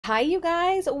Hi you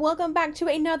guys, welcome back to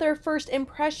another first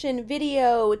impression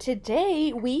video.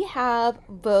 Today we have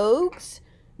Vogue's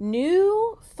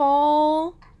new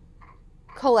fall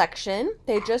collection.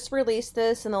 They just released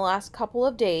this in the last couple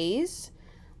of days.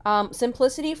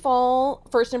 Simplicity fall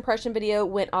first impression video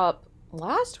went up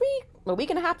last week, a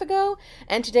week and a half ago,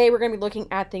 and today we're going to be looking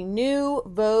at the new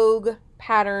Vogue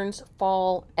Patterns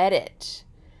fall edit.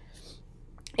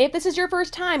 If this is your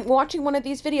first time watching one of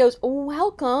these videos,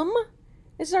 welcome.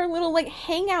 This is our little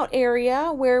hangout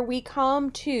area where we come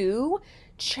to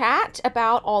chat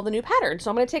about all the new patterns.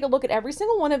 So I'm going to take a look at every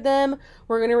single one of them.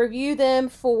 We're going to review them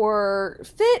for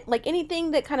fit, anything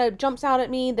that kind of jumps out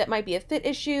at me that might be a fit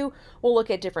issue. We'll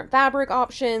look at different fabric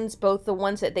options, both the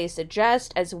ones that they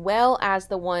suggest as well as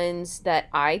the ones that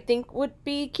I think would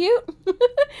be cute.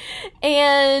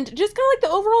 And just kind of the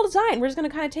overall design. We're just going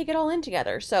to kind of take it all in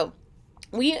together. So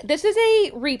this is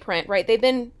a reprint, right?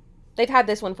 They've had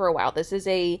this one for a while. This is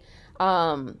a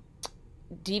DVF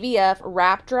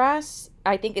wrap dress.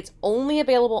 I think it's only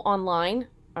available online.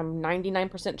 I'm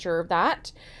 99% sure of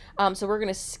that. So we're going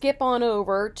to skip on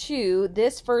over to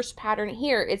this first pattern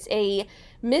here. It's a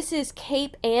Mrs.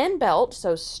 Cape and belt.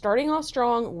 So starting off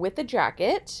strong with the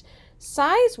jacket.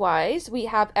 Size-wise, we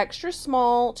have extra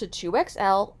small to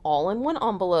 2XL all in one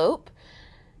envelope.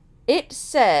 It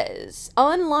says,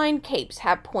 unlined capes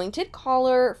have pointed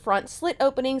collar, front slit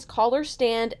openings, collar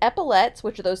stand, epaulettes,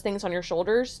 which are those things on your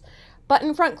shoulders,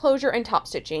 button front closure, and top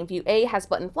stitching. View A has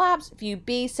button flaps. View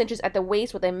B cinches at the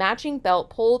waist with a matching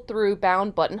belt pulled through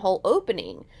bound buttonhole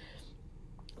opening.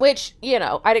 Which,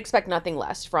 I'd expect nothing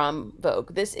less from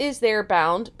Vogue. This is their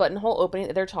bound buttonhole opening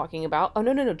that they're talking about. Oh,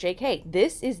 no, JK.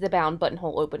 This is the bound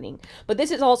buttonhole opening. But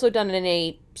this is also done in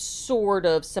a sort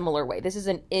of similar way. This is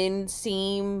an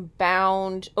inseam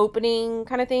bound opening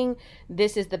kind of thing.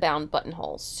 This is the bound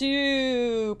buttonhole.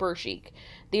 Super chic.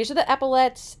 These are the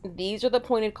epaulettes. These are the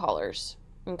pointed collars.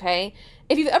 Okay,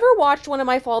 if you've ever watched one of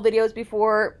my fall videos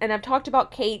before and I've talked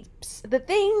about capes, the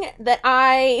thing that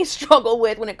I struggle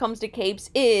with when it comes to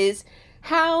capes is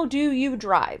how do you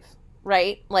drive,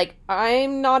 right?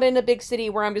 I'm not in a big city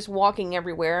where I'm just walking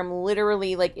everywhere. I'm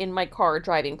literally in my car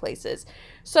driving places.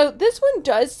 So this one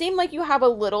does seem like you have a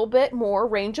little bit more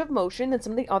range of motion than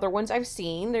some of the other ones I've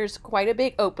seen. There's quite a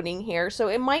big opening here, so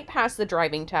it might pass the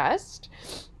driving test.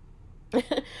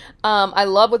 I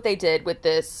love what they did with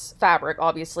this fabric.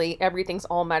 Obviously, everything's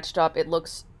all matched up. It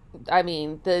looks,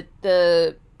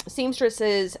 the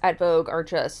seamstresses at Vogue are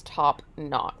just top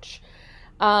notch.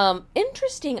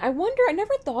 Interesting. I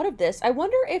never thought of this. I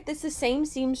wonder if it's the same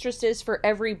seamstresses for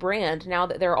every brand now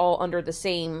that they're all under the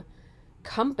same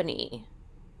company.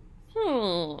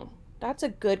 That's a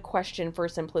good question for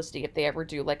Simplicity if they ever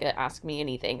do a Ask Me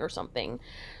Anything or something.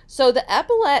 So the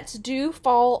epaulettes do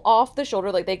fall off the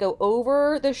shoulder, they go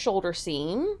over the shoulder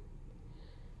seam.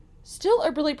 Still a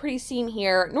really pretty seam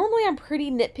here. Normally I'm pretty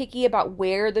nitpicky about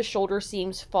where the shoulder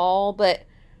seams fall, but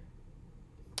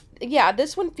yeah,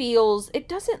 this one it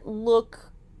doesn't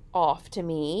look off to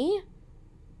me.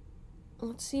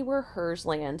 Let's see where hers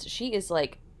lands. She is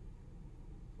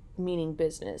meaning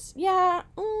business. Yeah,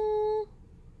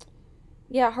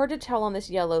 yeah, hard to tell on this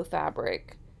yellow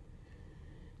fabric.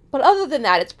 But other than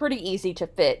that, it's pretty easy to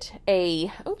fit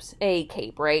a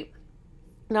cape, right?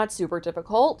 Not super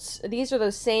difficult. These are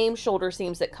those same shoulder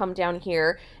seams that come down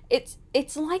here. It's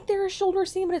like they're a shoulder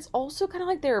seam, but it's also kind of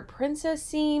like they're a princess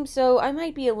seam, so I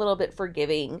might be a little bit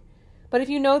forgiving. But if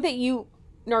you know that you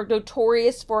are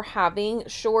notorious for having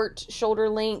short shoulder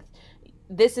length,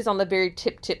 this is on the very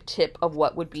tip of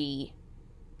what would be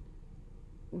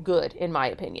good, in my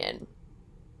opinion.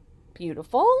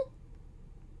 Beautiful.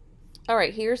 All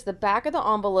right, here's the back of the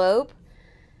envelope.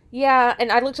 Yeah,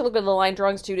 and I looked at the line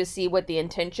drawings too to see what the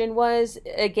intention was.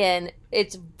 Again,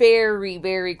 it's very,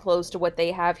 very close to what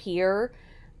they have here.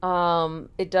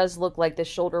 It does look like the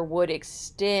shoulder would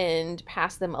extend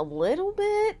past them a little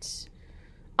bit.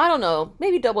 I don't know.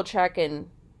 Maybe double check and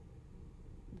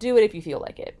do it if you feel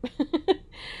like it.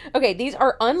 Okay, these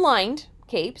are unlined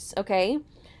capes, okay?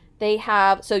 They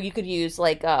have, so you could use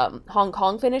Hong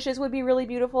Kong finishes would be really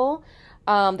beautiful.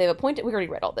 They have a pointed, we already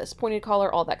read all this, pointed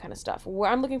collar, all that kind of stuff.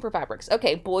 I'm looking for fabrics.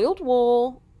 Okay, boiled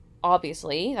wool,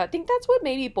 obviously. I think that's what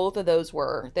maybe both of those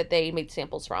were that they made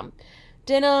samples from.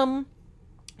 Denim,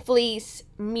 fleece,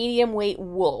 medium weight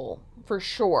wool, for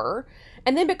sure.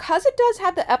 And then because it does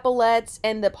have the epaulettes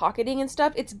and the pocketing and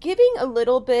stuff, it's giving a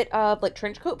little bit of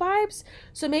trench coat vibes.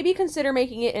 So maybe consider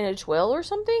making it in a twill or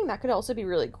something. That could also be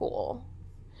really cool.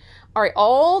 All right,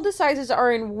 all the sizes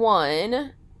are in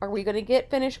one. Are we going to get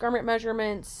finished garment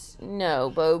measurements? No,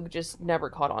 Vogue just never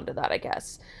caught on to that, I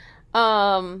guess.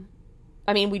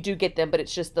 I mean, we do get them, but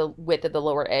it's just the width of the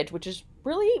lower edge, which is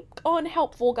really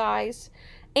unhelpful, guys.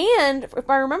 And if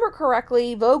I remember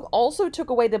correctly, Vogue also took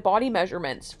away the body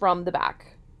measurements from the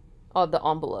back of the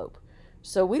envelope.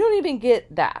 So we don't even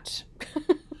get that.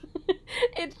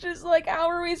 It's just like, how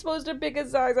are we supposed to pick a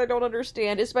size? I don't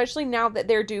understand, especially now that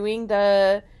they're doing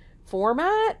the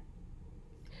format.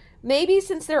 Maybe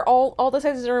since they're all the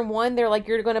sizes are in one, they're like,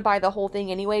 you're going to buy the whole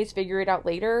thing anyways, figure it out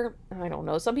later. I don't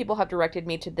know. Some people have directed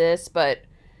me to this, but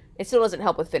it still doesn't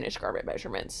help with finished garment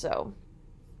measurements, so.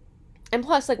 And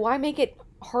plus, like, why make it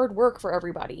hard work for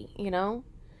everybody, you know?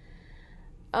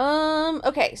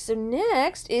 Okay, so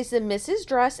next is the Mrs.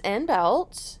 Dress and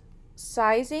Belt.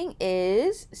 Sizing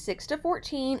is 6 to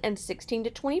 14 and 16 to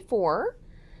 24.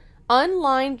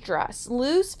 Unlined dress,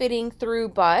 loose fitting through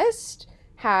bust,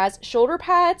 has shoulder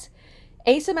pads,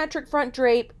 asymmetric front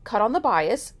drape, cut on the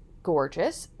bias,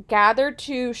 gorgeous, gathered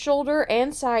to shoulder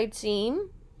and side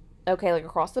seam, okay, like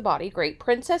across the body, great,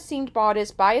 princess seamed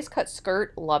bodice, bias cut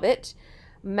skirt, love it,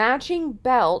 matching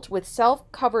belt with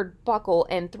self-covered buckle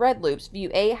and thread loops. View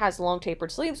A has long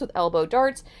tapered sleeves with elbow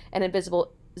darts and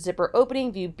invisible zipper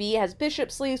opening. View B has bishop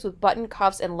sleeves with button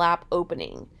cuffs and lap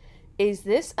opening. Is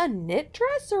this a knit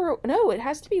dress or no? It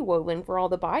has to be woven for all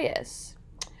the bias.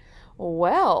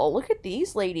 Well, look at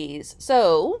these ladies.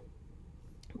 So,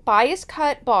 bias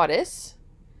cut bodice,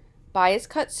 bias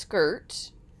cut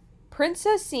skirt,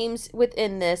 princess seams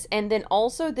within this, and then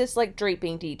also this like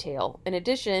draping detail. In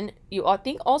addition, you I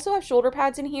think also have shoulder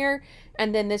pads in here,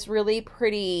 and then this really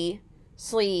pretty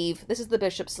sleeve. This is the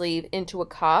bishop sleeve into a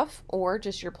cuff or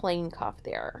just your plain cuff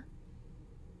there.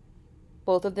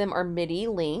 Both of them are midi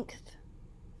length.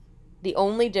 The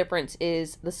only difference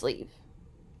is the sleeve.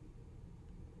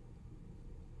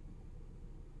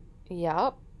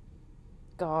 Yep.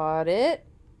 Got it.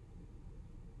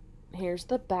 Here's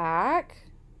the back.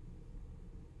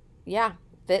 Yeah,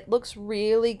 fit looks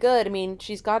really good. I mean,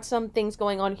 she's got some things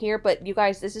going on here, but you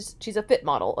guys, she's a fit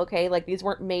model, okay? Like, these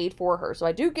weren't made for her. So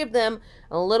I do give them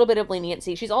a little bit of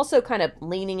leniency. She's also kind of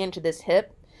leaning into this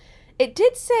hip. It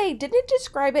did say, didn't it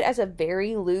describe it as a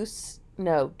very loose,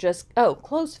 no, just, oh,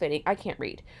 close fitting. I can't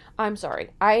read. I'm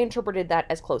sorry. I interpreted that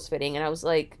as close fitting, and I was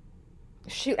like,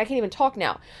 shoot, I can't even talk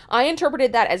now. I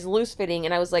interpreted that as loose fitting,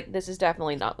 and I was like, this is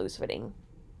definitely not loose fitting.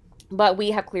 But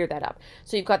we have cleared that up.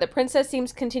 So you've got the princess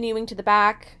seams continuing to the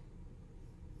back.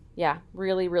 Yeah,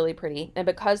 really, really pretty. And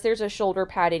because there's a shoulder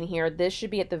pad in here, this should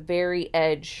be at the very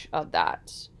edge of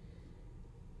that.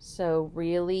 So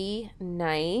really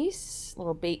nice.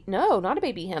 Little baby, no, not a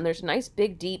baby hem. There's a nice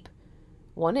big deep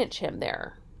 1-inch hem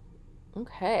there.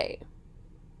 Okay.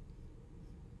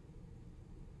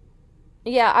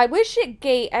 Yeah, I wish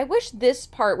this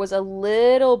part was a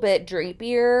little bit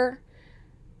drapier.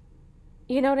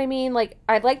 You know what I mean? Like,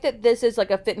 I like that this is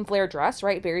like a fit and flare dress,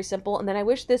 right? Very simple. And then I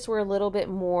wish this were a little bit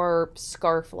more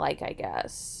scarf-like, I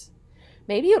guess.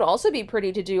 Maybe it would also be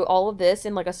pretty to do all of this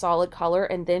in like a solid color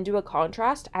and then do a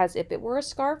contrast as if it were a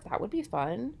scarf. That would be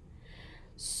fun.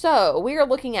 So we are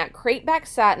looking at crepe back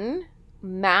satin,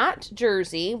 matte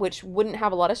jersey, which wouldn't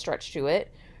have a lot of stretch to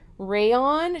it,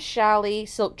 rayon, challis,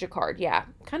 silk jacquard. Yeah,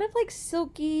 kind of like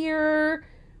silkier,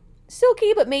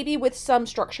 silky, but maybe with some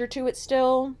structure to it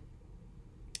still.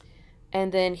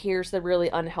 And then here's the really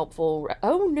unhelpful,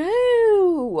 oh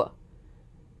no!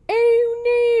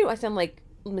 Oh no! I sound like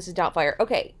Mrs. Doubtfire.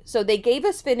 Okay, so they gave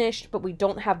us finished, but we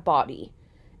don't have body.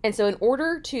 And so in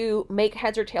order to make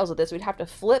heads or tails of this, we'd have to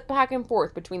flip back and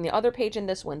forth between the other page and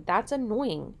this one. That's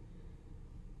annoying.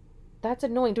 That's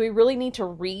annoying. Do we really need to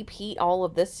repeat all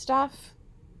of this stuff?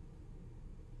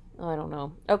 I don't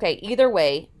know. Okay, either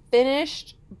way,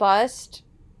 finished, bust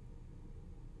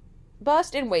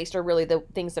and waist are really the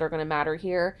things that are going to matter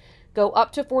here. Go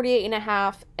up to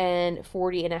 48.5 and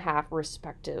 40.5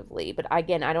 respectively. But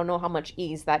again, I don't know how much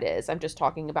ease that is. I'm just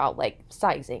talking about like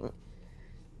sizing.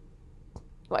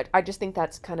 But I just think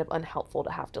that's kind of unhelpful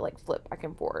to have to like flip back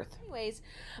and forth. Anyways,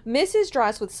 Mrs.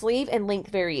 Dress with sleeve and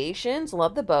length variations.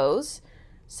 Love the bows.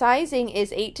 Sizing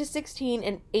is 8 to 16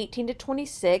 and 18 to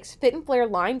 26. Fit and flare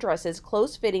line dresses,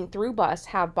 close fitting through bust,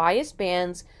 have bias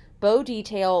bands, bow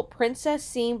detail, princess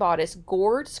seam bodice,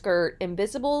 gored skirt,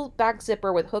 invisible back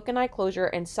zipper with hook and eye closure,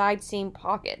 and side seam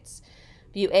pockets.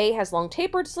 View A has long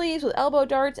tapered sleeves with elbow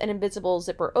darts and invisible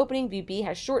zipper opening. View B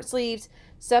has short sleeves,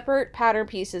 separate pattern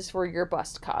pieces for your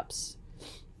bust cups.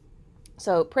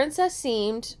 So princess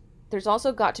seamed. There's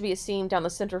also got to be a seam down the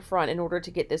center front in order to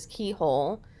get this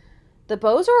keyhole. The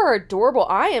bows are adorable.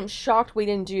 I am shocked we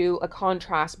didn't do a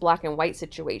contrast black and white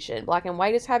situation. Black and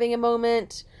white is having a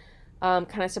moment.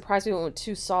 Kind of surprised we went with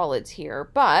two solids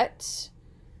here, but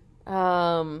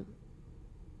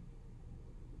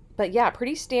But yeah,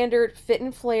 pretty standard fit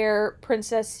and flare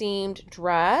princess seamed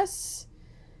dress.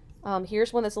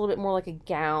 Here's one that's a little bit more like a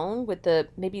gown with the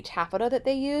maybe taffeta that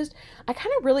they used. I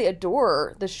kind of really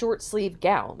adore the short sleeve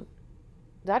gown.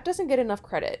 That doesn't get enough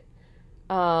credit.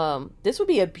 This would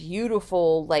be a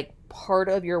beautiful, like, part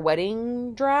of your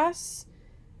wedding dress.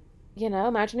 You know,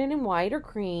 imagine it in white or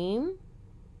cream.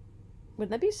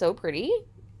 Wouldn't that be so pretty?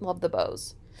 Love the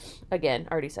bows. Again,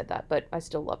 I already said that, but I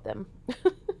still love them.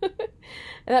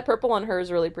 And that purple on her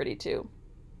is really pretty too.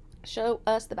 Show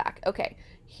us the back. Okay,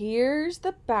 here's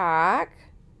the back.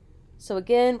 So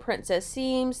again, princess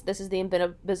seams. This is the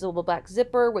invisible back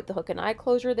zipper with the hook and eye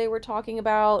closure they were talking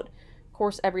about. Of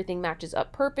course, everything matches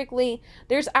up perfectly.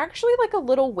 There's actually like a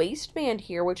little waistband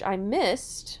here, which I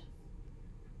missed.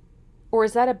 Or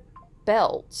is that a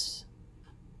belt?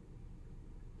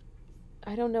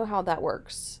 I don't know how that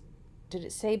works. Did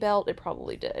it say belt? It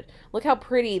probably did. Look how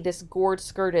pretty this gored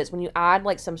skirt is when you add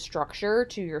like some structure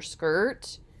to your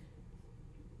skirt.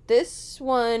 This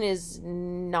one is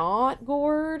not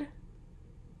gored.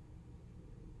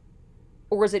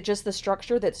 Or is it just the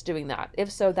structure that's doing that?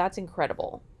 If so, that's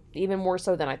incredible. Even more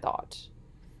so than I thought.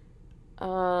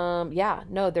 Yeah,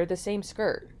 no, they're the same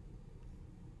skirt.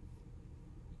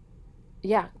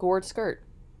 Yeah, gored skirt.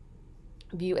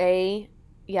 View A.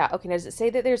 Yeah, okay, now does it say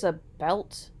that there's a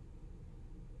belt?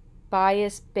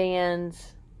 Bias band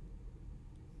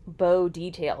bow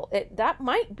detail. That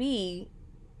might be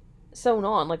sewn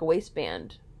on like a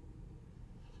waistband.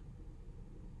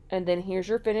 And then here's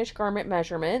your finished garment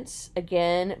measurements.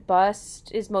 Again,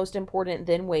 bust is most important,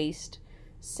 then waist.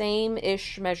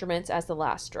 Same-ish measurements as the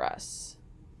last dress.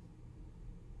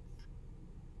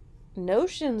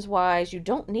 Notions-wise, you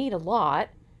don't need a lot.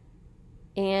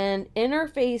 And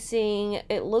interfacing,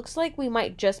 it looks like we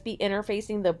might just be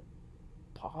interfacing the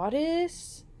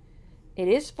bodice. It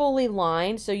is fully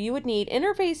lined, so you would need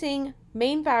interfacing,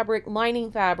 main fabric,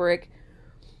 lining fabric,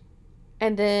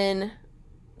 and then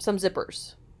some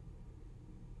zippers.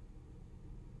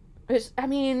 I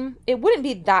mean, it wouldn't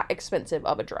be that expensive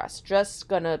of a dress. Just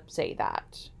gonna say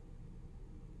that.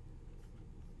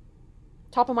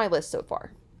 Top of my list so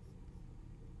far.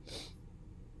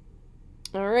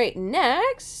 All right,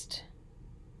 next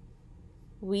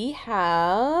we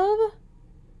have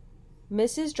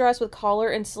Mrs. Dress with collar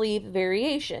and sleeve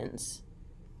variations.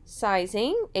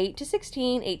 Sizing 8 to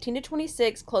 16, 18 to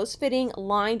 26, close fitting,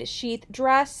 lined sheath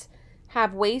dress,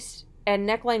 have waist and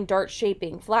neckline dart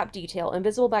shaping, flap detail,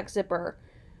 invisible back zipper,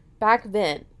 back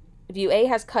vent. View A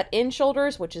has cut in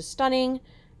shoulders, which is stunning.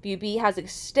 View B has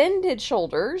extended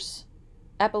shoulders,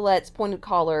 epaulettes, pointed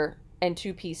collar, and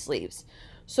two-piece sleeves.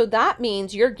 So that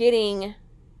means you're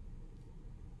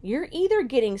either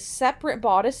getting separate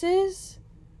bodices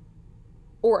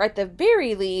or at the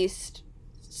very least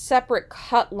separate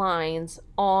cut lines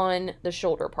on the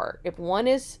shoulder part. If one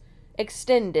is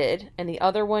extended and the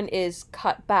other one is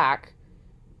cut back,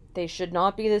 they should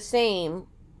not be the same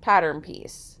pattern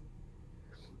piece.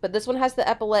 But this one has the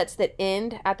epaulettes that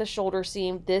end at the shoulder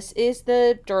seam. This is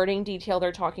the darting detail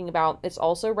they're talking about. It's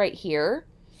also right here.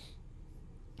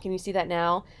 Can you see that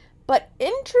now? But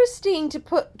interesting to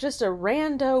put just a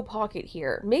rando pocket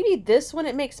here. Maybe this one,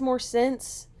 it makes more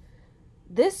sense.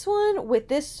 This one with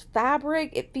this fabric,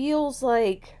 it feels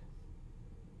like...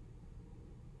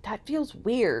 that feels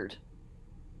weird.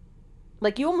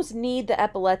 Like you almost need the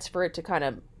epaulettes for it to kind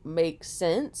of make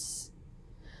sense.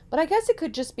 But I guess it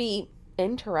could just be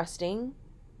interesting.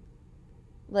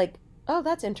 Like, oh,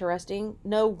 that's interesting.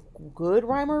 No good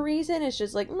rhyme or reason. It's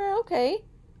just like, meh, okay.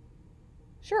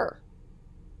 Sure.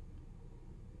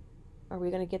 Are we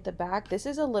going to get the back? This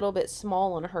is a little bit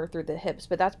small on her through the hips,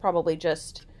 but that's probably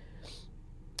just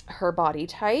her body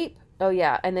type. Oh,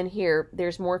 yeah. And then here,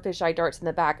 there's more fisheye darts in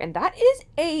the back, and that is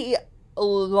a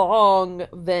long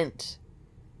vent.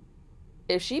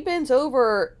 If she bends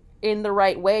over in the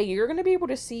right way, you're going to be able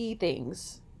to see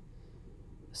things.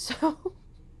 So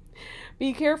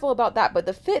be careful about that. But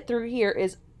the fit through here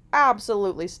is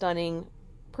absolutely stunning.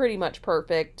 Pretty much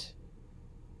perfect.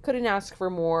 Couldn't ask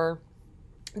for more.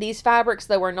 These fabrics,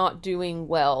 though, are not doing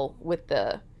well with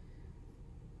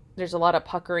there's a lot of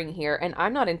puckering here, and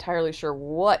I'm not entirely sure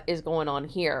what is going on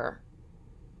here.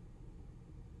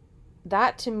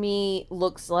 That, to me,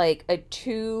 looks like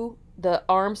the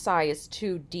arm size is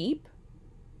too deep.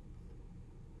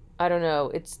 I don't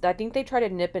know. I think they try to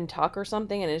nip and tuck or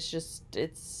something, and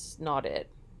it's not it.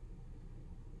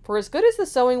 For as good as the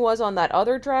sewing was on that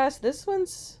other dress, this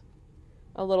one's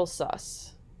a little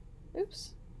sus.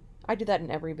 Oops. I do that in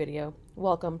every video.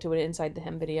 Welcome to an Inside the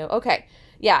Hem video. Okay.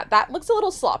 Yeah, that looks a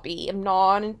little sloppy. I'm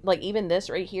not, like, even this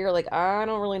right here, like, I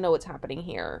don't really know what's happening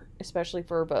here, especially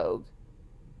for Vogue.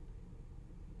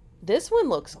 This one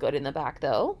looks good in the back,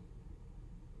 though.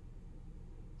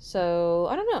 So,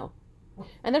 I don't know.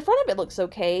 And the front of it looks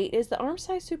okay. Is the arm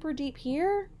size super deep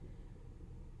here?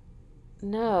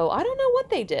 No, I don't know what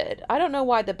they did. I don't know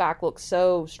why the back looks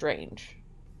so strange.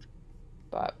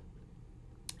 But,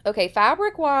 okay,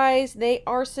 fabric-wise, they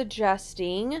are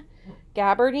suggesting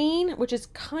gabardine, which is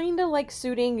kind of like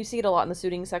suiting. You see it a lot in the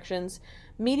suiting sections.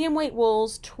 Medium weight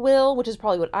wools, twill, which is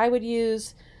probably what I would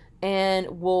use,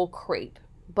 and wool crepe.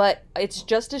 But it's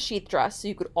just a sheath dress, so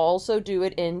you could also do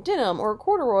it in denim or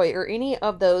corduroy or any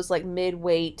of those like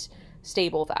mid-weight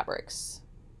stable fabrics.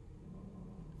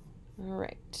 All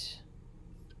right.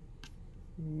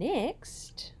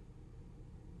 Next,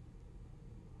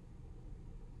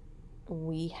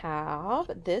 we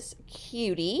have this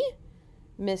cutie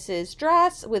Mrs.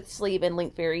 dress with sleeve and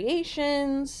length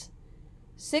variations.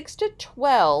 6 to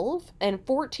 12 and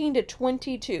 14 to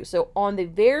 22. So on the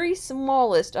very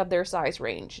smallest of their size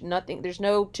range. Nothing, there's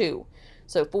no 2.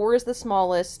 So 4 is the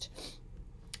smallest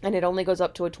and it only goes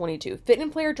up to a 22. Fit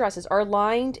and flare dresses are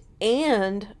lined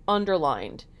and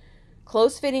underlined.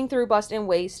 Close fitting through bust and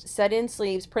waist, set in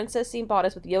sleeves, princess seam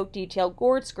bodice with yoke detail,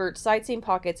 gored skirt, side seam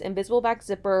pockets, invisible back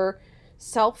zipper,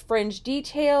 self fringe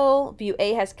detail. View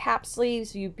A has cap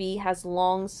sleeves, view B has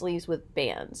long sleeves with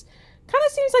bands. Kind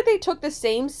of seems like they took the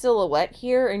same silhouette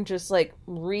here and just like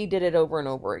redid it over and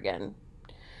over again.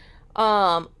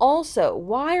 Also,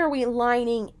 why are we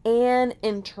lining and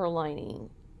interlining?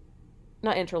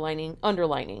 Not interlining,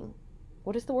 underlining.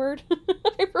 What is the word?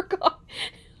 I forgot.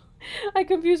 I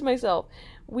confused myself.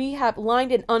 We have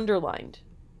lined and underlined.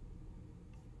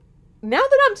 Now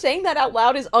that I'm saying that out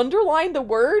loud, is underline the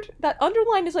word? That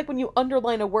underline is like when you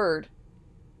underline a word.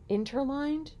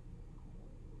 Interlined?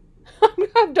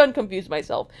 I'm done confused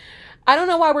myself. I don't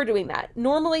know why we're doing that.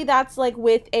 Normally that's like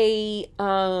with a,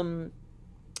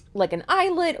 like an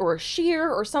eyelet or a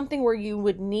sheer or something where you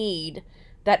would need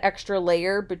that extra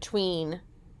layer between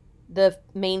the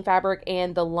main fabric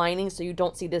and the lining so you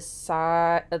don't see this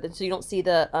side, so you don't see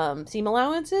the seam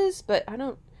allowances, but I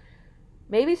don't,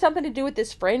 maybe something to do with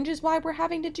this fringe is why we're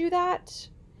having to do that.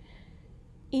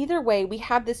 Either way, we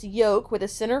have this yoke with a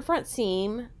center front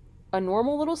seam, a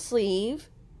normal little sleeve.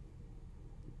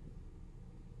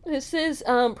 This is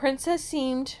princess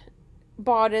seamed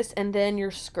bodice and then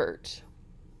your skirt.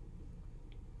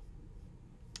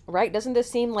 Right? Doesn't this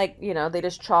seem like, you know, they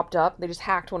just chopped up, they just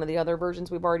hacked one of the other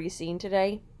versions we've already seen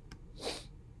today?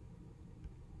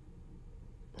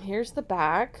 Here's the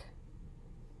back.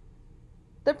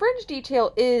 The fringe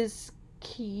detail is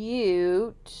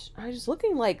cute. I was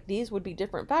looking like these would be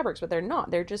different fabrics, but they're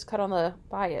not. They're just cut on the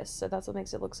bias, so that's what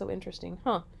makes it look so interesting.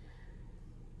 Huh.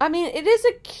 I mean, it is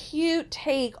a cute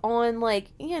take on,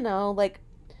 like, you know, like,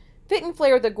 Fit and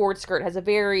Flare, the gored skirt, has a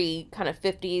very kind of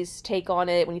 50s take on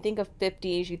it. When you think of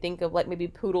 50s, you think of, like, maybe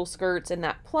poodle skirts, and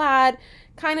that plaid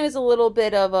kind of is a little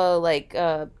bit of a, like,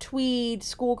 tweed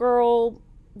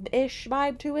schoolgirl-ish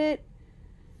vibe to it.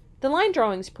 The line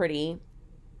drawing's pretty.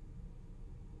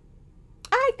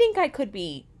 I think I could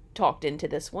be talked into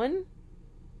this one.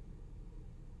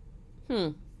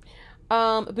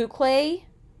 Boucle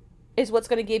is what's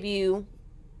going to give you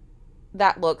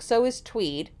that look. So is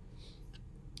tweed.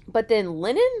 But then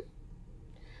linen?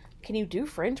 Can you do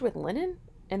fringe with linen?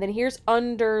 And then here's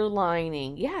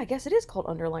underlining. Yeah, I guess it is called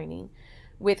underlining.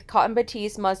 With cotton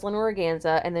batiste, muslin, or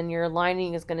organza. And then your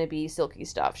lining is going to be silky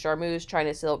stuff. Charmeuse,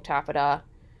 China silk, taffeta.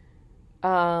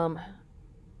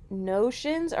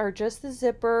 Notions are just the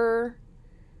zipper,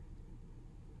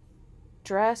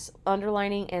 dress,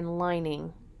 underlining, and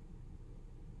lining.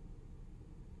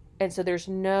 And so there's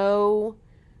no...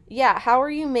 Yeah, how are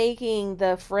you making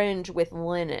the fringe with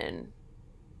linen?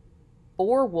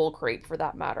 Or wool crepe, for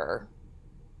that matter.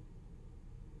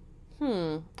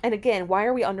 And again, why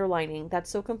are we underlining? That's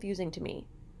so confusing to me.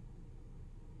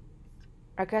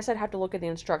 I guess I'd have to look at the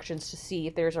instructions to see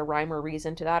if there's a rhyme or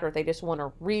reason to that, or if they just want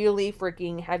a really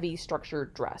freaking heavy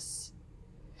structured dress.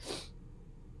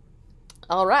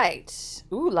 All right.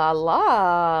 Ooh la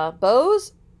la.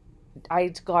 Bows. I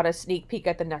got a sneak peek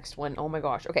at the next one. Oh my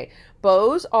gosh. Okay.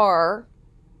 Bows are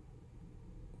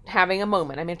having a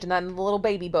moment. I mentioned that in the little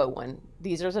baby bow one.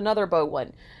 There's another bow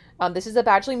one. This is a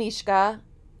Badgley Mishka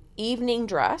evening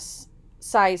dress.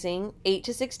 Sizing 8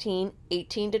 to 16,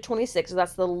 18 to 26. So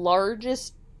that's the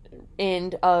largest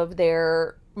end of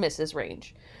their misses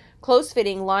range. Close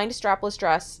fitting, lined strapless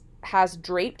dress, has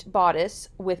draped bodice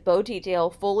with bow detail,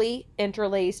 fully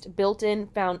interlaced, built-in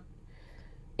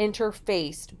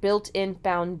interfaced, built-in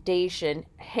foundation,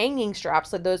 hanging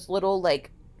straps, like those little, like,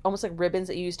 almost like ribbons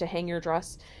that you use to hang your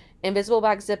dress, invisible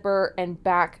back zipper, and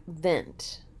back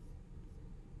vent.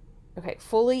 Okay,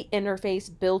 fully interface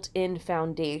built-in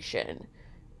foundation.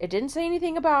 It didn't say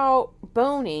anything about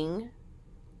boning.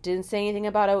 Didn't say anything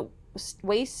about a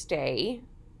waist stay.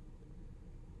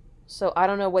 So I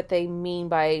don't know what they mean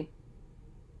by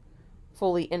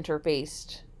fully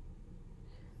interfaced.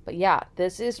 But yeah,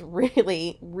 this is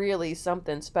really, really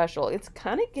something special. It's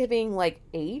kind of giving like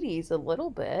 80s a little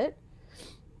bit.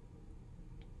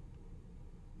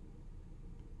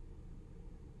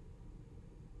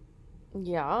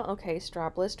 Yeah, okay,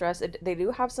 strapless dress. They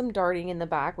do have some darting in the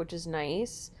back, which is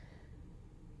nice.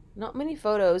 Not many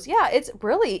photos. Yeah, it's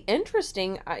really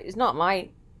interesting. It's not my...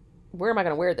 Where am I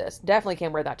going to wear this? Definitely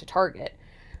can't wear that to Target.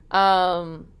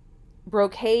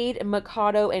 Brocade,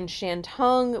 Mikado, and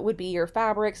Shantung would be your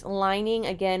fabrics. Lining,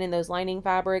 again, in those lining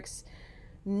fabrics.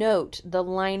 Note, the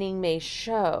lining may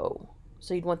show.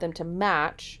 So you'd want them to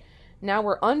match. Now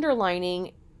we're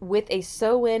underlining with a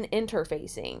sew-in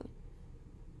interfacing.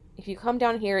 If you come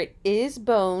down here, it is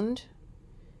boned.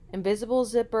 Invisible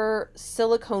zipper,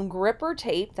 silicone gripper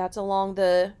tape. That's along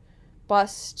the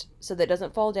bust so that it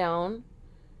doesn't fall down.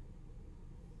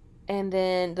 And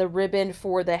then the ribbon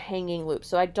for the hanging loop.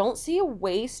 So I don't see a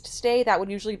waist stay. That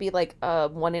would usually be like a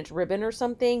 1-inch ribbon or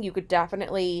something. You could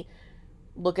definitely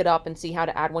look it up and see how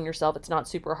to add one yourself. It's not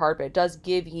super hard, but it does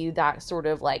give you that sort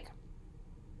of like,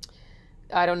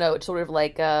 I don't know, it's sort of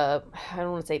like I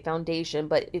don't want to say foundation,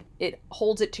 but it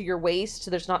holds it to your waist,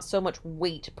 so there's not so much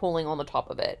weight pulling on the top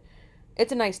of it.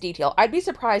 It's a nice detail. I'd be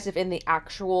surprised if in the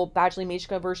actual Badgley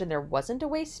Mishka version there wasn't a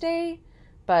waist stay,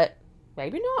 but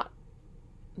maybe not.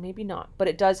 Maybe not. But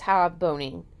it does have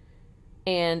boning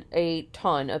and a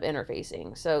ton of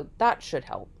interfacing, so that should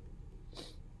help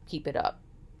keep it up.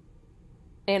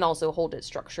 And also hold its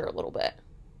structure a little bit.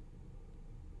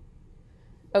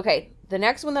 Okay, the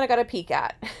next one that I got to peek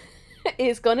at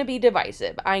is going to be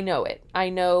divisive. I know it. I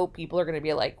know people are going to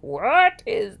be like, what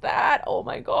is that? Oh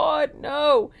my God,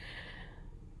 no.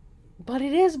 But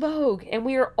it is Vogue. And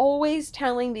we are always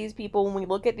telling these people when we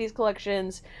look at these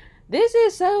collections, this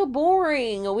is so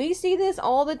boring. We see this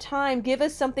all the time. Give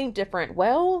us something different.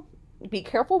 Well, be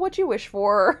careful what you wish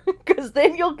for, because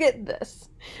then you'll get this.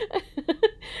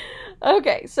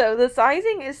 Okay, so the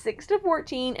sizing is 6 to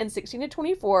 14 and 16 to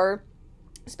 24.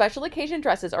 Special occasion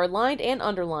dresses are lined and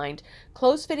underlined.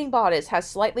 Close-fitting bodice has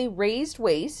slightly raised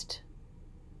waist.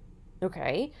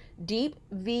 Okay. Deep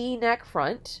V-neck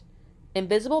front.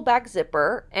 Invisible back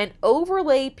zipper. And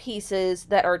overlay pieces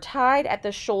that are tied at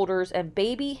the shoulders and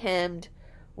baby hemmed.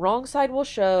 Wrong side will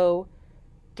show.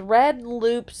 Thread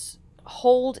loops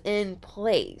hold in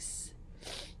place.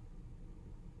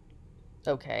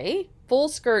 Okay. Full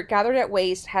skirt gathered at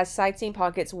waist has side seam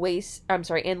pockets,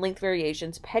 and length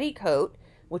variations. Petticoat,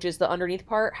 which is the underneath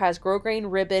part, has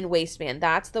grosgrain ribbon waistband.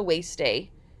 That's the waist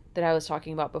stay that I was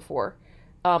talking about before.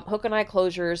 Hook and eye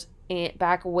closures and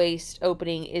back waist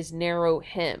opening is narrow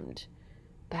hemmed.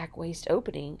 Back waist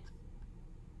opening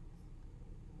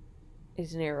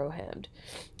is narrow hemmed.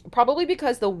 Probably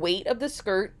because the weight of the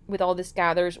skirt with all this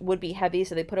gathers would be heavy,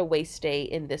 so they put a waist stay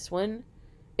in this one.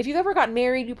 If you've ever gotten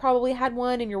married, you probably had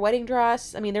one in your wedding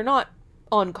dress. I mean, they're not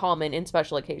uncommon in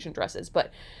special occasion dresses,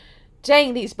 but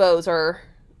dang, these bows are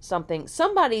something.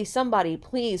 Somebody,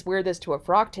 please wear this to a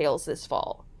Frocktails this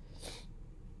fall.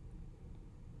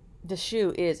 The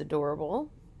shoe is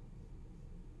adorable.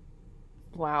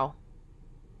 Wow.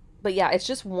 But yeah, it's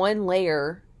just one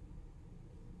layer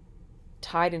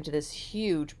tied into this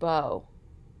huge bow.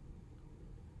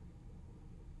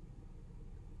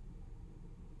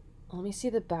 Let me see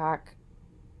the back.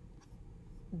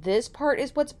 This part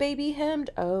is what's baby hemmed.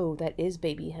 Oh, that is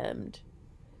baby hemmed.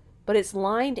 But it's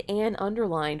lined and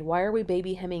underlined. Why are we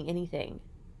baby hemming anything?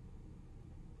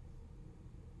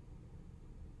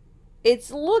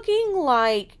 It's looking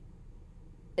like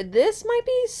this might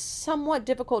be somewhat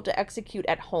difficult to execute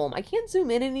at home. I can't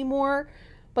zoom in anymore,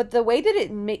 but the way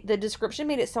that the description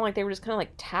made it sound like they were just kind of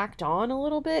like tacked on a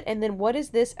little bit. And then what is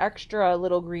this extra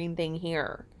little green thing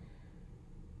here?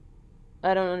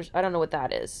 I don't know what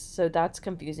that is. So that's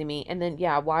confusing me. And then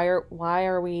yeah, why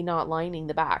are we not lining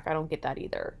the back? I don't get that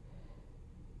either.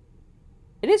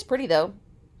 It is pretty though.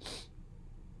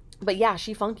 But yeah,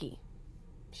 she funky.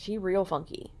 She real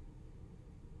funky.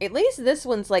 At least this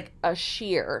one's like a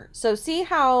sheer. So see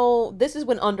how this is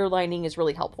when underlining is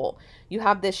really helpful. You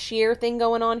have this sheer thing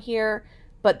going on here,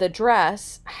 but the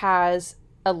dress has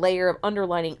a layer of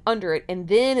underlining under it, and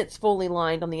then it's fully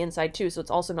lined on the inside too, so it's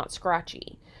also not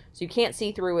scratchy. So you can't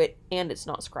see through it, and it's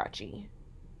not scratchy.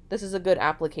 This is a good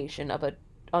application of a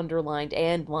underlined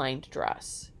and lined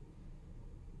dress.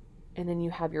 And then you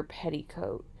have your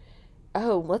petticoat.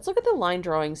 Oh, let's look at the line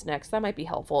drawings next. That might be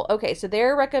helpful. Okay, so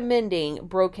they're recommending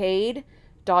brocade,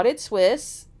 Dotted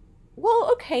Swiss. Well,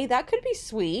 okay, that could be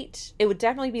sweet. It would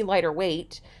definitely be lighter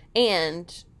weight,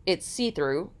 and it's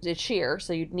see-through, it's sheer,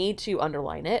 so you'd need to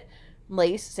underline it.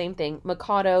 Lace, same thing.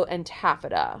 Mikado and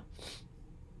taffeta.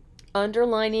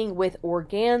 Underlining with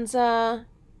organza.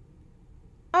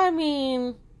 I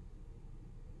mean,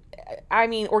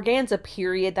 organza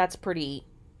period, that's pretty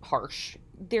harsh.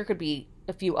 There could be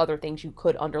a few other things you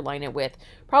could underline it with.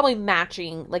 Probably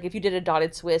matching, like if you did a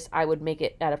dotted Swiss, I would make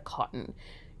it out of cotton.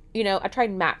 You know, I try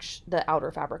and match the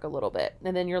outer fabric a little bit.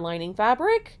 And then your lining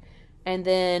fabric, and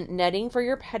then netting for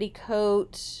your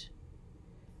petticoat.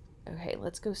 Okay,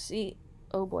 let's go see,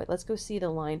 oh boy, let's go see the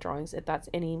line drawings if that's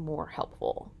any more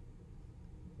helpful.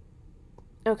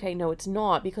 Okay, no, it's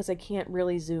not because I can't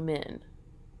really zoom in.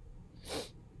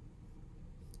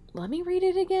 Let me read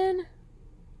it again.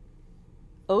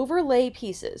 Overlay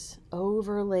pieces.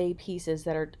 Overlay pieces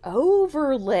that are...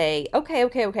 Overlay. Okay,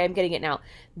 I'm getting it now.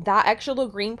 That extra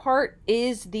little green part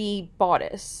is the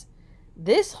bodice.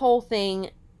 This whole thing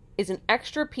is an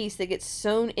extra piece that gets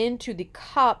sewn into the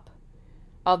cup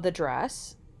of the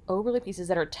dress. Overlay pieces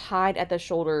that are tied at the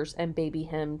shoulders and baby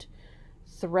hemmed.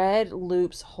 Thread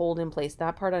loops hold in place.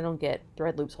 That part I don't get.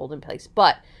 Thread loops hold in place.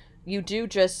 But you do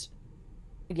just...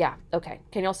 Yeah, okay.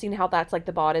 Can y'all see how that's like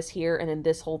the bodice here and then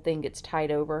this whole thing gets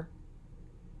tied over?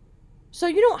 So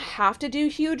you don't have to do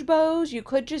huge bows. You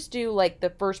could just do like the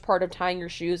first part of tying your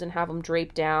shoes and have them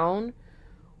drape down.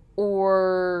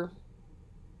 Or,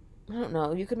 I don't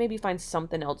know, you could maybe find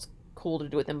something else cool to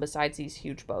do with them besides these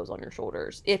huge bows on your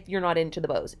shoulders. If you're not into the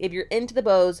bows. If you're into the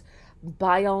bows,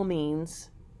 by all means,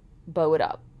 bow it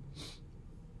up.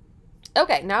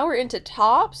 Okay, now we're into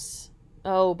tops.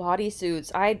 Oh,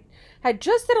 bodysuits. I had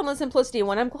just said on the simplicity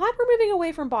one, I'm glad we're moving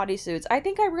away from bodysuits. I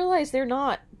think I realized they're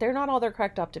not all they're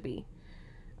cracked up to be.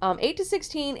 8 to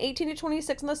 16, 18 to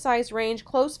 26 in the size range.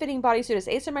 Close fitting bodysuit is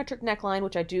asymmetric neckline,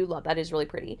 which I do love. That is really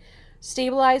pretty.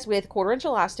 Stabilized with 1/4 inch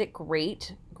elastic.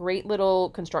 Great little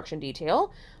construction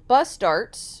detail. Bust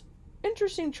darts.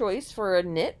 Interesting choice for a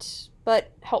knit,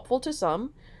 but helpful to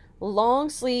some. Long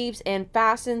sleeves and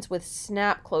fastens with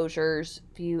snap closures.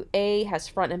 View A has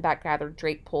front and back gathered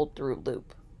drape pulled through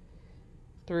loop.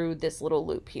 Through this little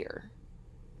loop here.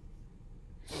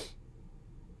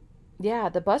 Yeah,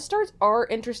 the bust darts are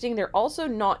interesting. They're also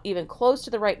not even close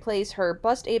to the right place. Her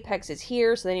bust apex is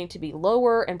here, so they need to be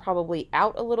lower and probably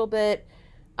out a little bit.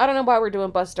 I don't know why we're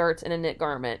doing bust darts in a knit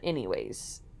garment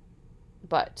anyways.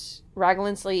 But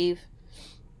raglan sleeve.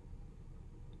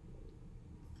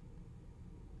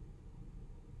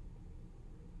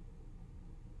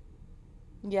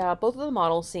 Yeah, both of the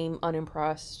models seem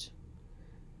unimpressed.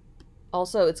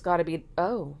 Also, it's got to be...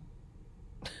 Oh.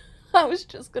 I was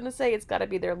just going to say it's got to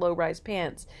be their low-rise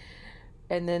pants.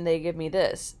 And then they give me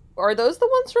this. Are those the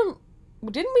ones from...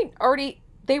 Didn't we already...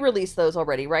 They released those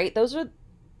already, right? Those are...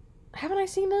 Haven't I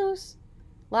seen those?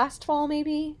 Last fall,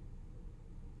 maybe?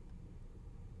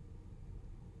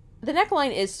 The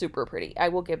neckline is super pretty. I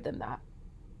will give them that.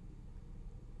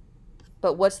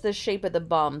 But what's the shape of the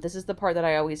bum? This is the part that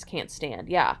I always can't stand.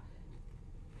 Yeah.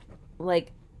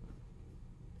 Like...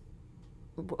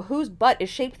 Whose butt is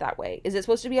shaped that way? Is it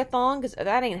supposed to be a thong? Because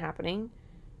that ain't happening.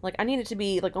 Like, I need it to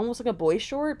be, like, almost like a boy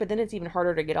short, but then it's even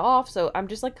harder to get off, so I'm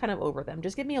just, like, kind of over them.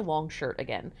 Just give me a long shirt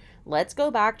again. Let's go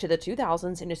back to the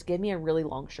 2000s and just give me a really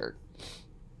long shirt.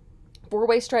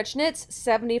 4-way stretch knits,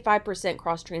 75%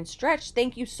 cross-train stretch.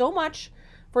 Thank you so much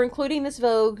for including this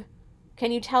Vogue.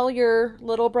 Can you tell your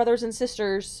little brothers and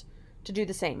sisters to do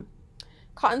the same?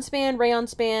 Cotton span, rayon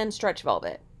span, stretch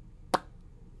velvet.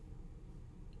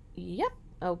 Yep.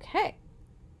 Okay.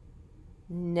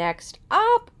 Next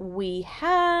up, we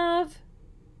have...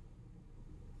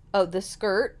 Oh, the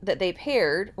skirt that they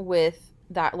paired with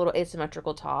that little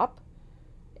asymmetrical top.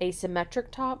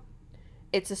 Asymmetric top.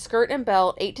 It's a skirt and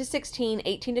belt, 8 to 16,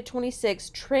 18 to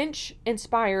 26,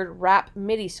 trench-inspired wrap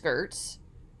midi skirts.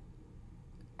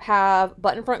 Have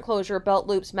button front closure, belt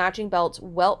loops, matching belts,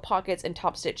 welt pockets, and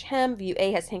top stitch hem. View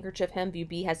A has handkerchief hem. View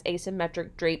B has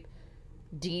asymmetric drape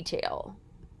detail.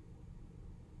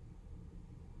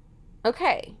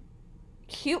 Okay,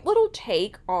 cute little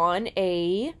take on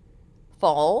a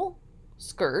fall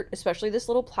skirt, especially this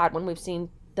little plaid one. We've seen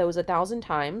those 1,000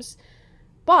 times,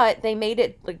 but they made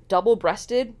it like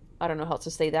double-breasted. I don't know how else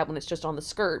to say that when it's just on the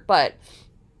skirt, but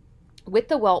with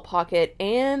the welt pocket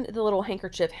and the little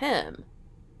handkerchief hem.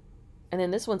 And then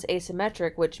this one's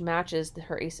asymmetric, which matches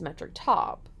her asymmetric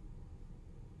top.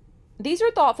 These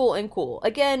are thoughtful and cool.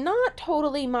 Again, not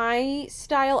totally my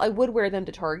style. I would wear them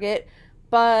to Target,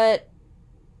 but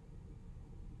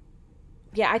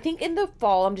yeah, I think in the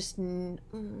fall, I'm just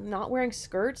not wearing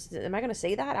skirts. Am I going to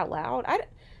say that out loud?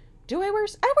 I wear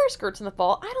skirts in the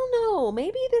fall. I don't know.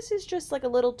 Maybe this is just like a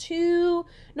little too,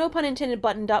 no pun intended,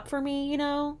 buttoned up for me, you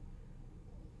know?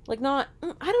 Like not,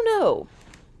 I don't know.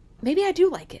 Maybe I do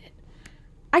like it.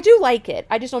 I do like it.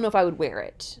 I just don't know if I would wear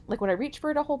it. Like, would I reach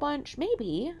for it a whole bunch?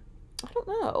 Maybe. I don't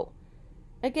know.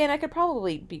 Again, I could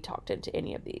probably be talked into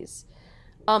any of these.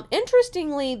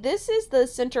 Interestingly, this is the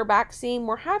center back seam.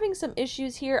 We're having some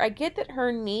issues here. I get that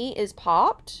her knee is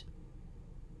popped,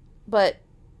 but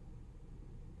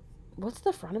what's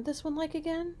the front of this one like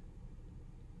again?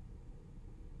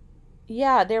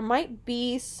 Yeah, there might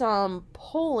be some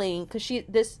pulling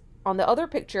because on the other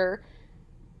picture,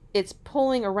 it's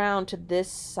pulling around to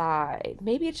this side.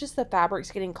 Maybe it's just the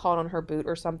fabric's getting caught on her boot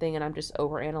or something and I'm just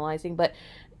overanalyzing, but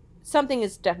something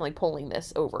is definitely pulling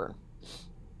this over.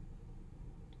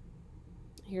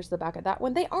 Here's the back of that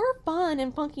one. They are fun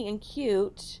and funky and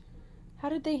cute. How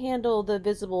did they handle the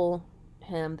visible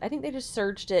hem? I think they just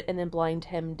serged it and then blind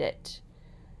hemmed it.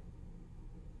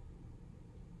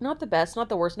 Not the best, not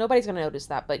the worst. Nobody's going to notice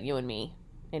that but you and me.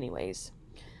 Anyways.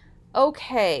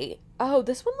 Okay. Oh,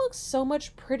 this one looks so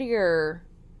much prettier.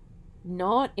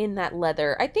 Not in that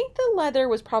leather. I think the leather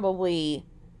was probably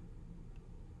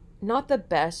not the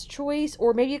best choice,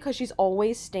 or maybe because she's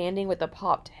always standing with a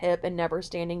popped hip and never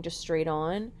standing just straight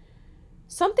on.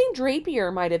 Something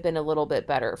drapier might have been a little bit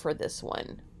better for this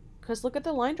one. Because look at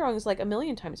the line drawing is like a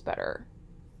million times better.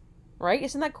 Right?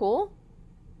 Isn't that cool?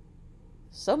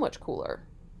 So much cooler.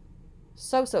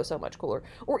 So much cooler.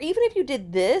 Or even if you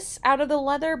did this out of the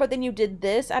leather, but then you did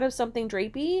this out of something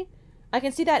drapey, I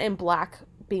can see that in black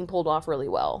being pulled off really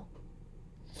well.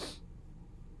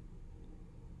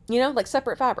 You know, like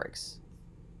separate fabrics.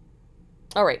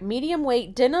 All right, medium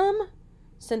weight denim,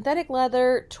 synthetic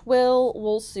leather, twill,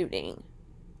 wool suiting.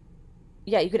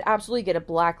 Yeah, you could absolutely get a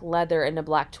black leather and a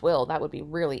black twill. That would be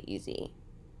really easy.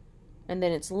 And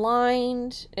then it's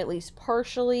lined, at least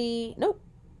partially. Nope,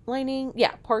 lining.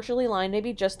 Yeah, partially lined,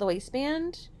 maybe just the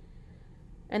waistband.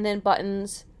 And then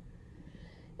buttons.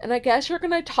 And I guess you're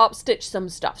going to top stitch some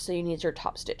stuff, so you need your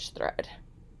top stitch thread.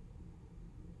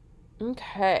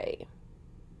 Okay.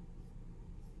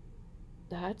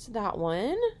 That's that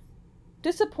one.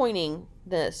 Disappointing,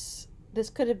 this. This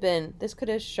could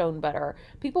have shown better.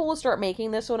 People will start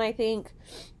making this one, I think.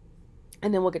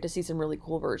 And then we'll get to see some really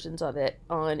cool versions of it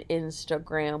on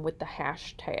Instagram with the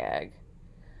hashtag.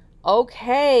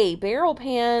 Okay, barrel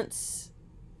pants.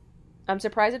 I'm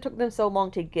surprised it took them so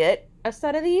long to get a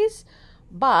set of these.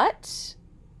 But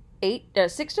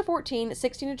 6 to 14,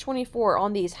 16 to 24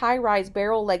 on these high-rise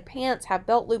barrel leg pants have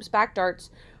belt loops, back darts,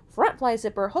 front fly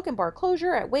zipper, hook and bar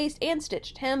closure at waist, and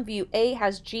stitched hem. View A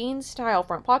has jeans style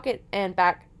front pocket and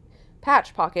back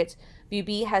patch pockets. View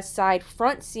B has side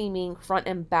front seaming, front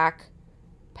and back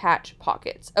patch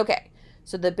pockets. Okay,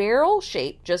 so the barrel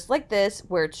shape, just like this,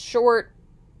 where it's short,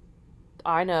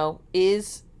 I know,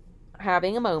 is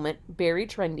having a moment. Very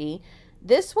trendy.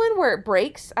 This one where it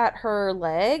breaks at her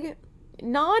leg,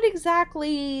 not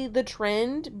exactly the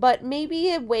trend, but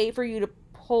maybe a way for you to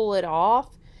pull it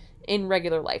off in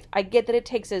regular life. I get that it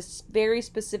takes a very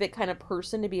specific kind of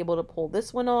person to be able to pull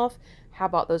this one off. How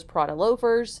about those Prada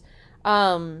loafers?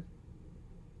 But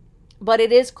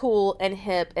it is cool and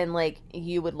hip, and like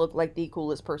you would look like the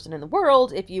coolest person in the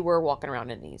world if you were walking around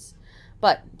in these.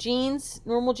 But jeans,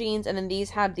 normal jeans, and then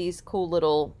these have these cool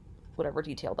little whatever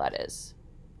detail that is.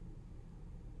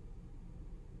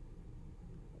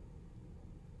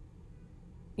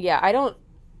 Yeah, I don't...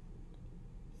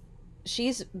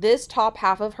 this top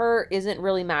half of her isn't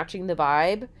really matching the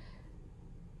vibe.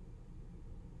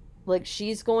 Like,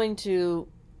 she's going to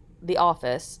the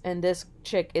office, and this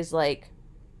chick is, like,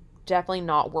 definitely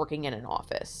not working in an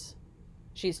office.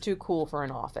 She's too cool for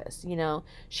an office, you know?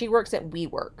 She works at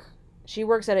WeWork. She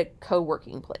works at a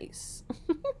co-working place.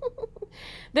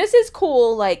 This is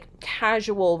cool, like,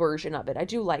 casual version of it. I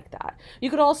do like that. You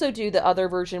could also do the other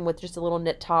version with just a little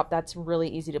knit top. That's really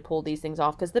easy to pull these things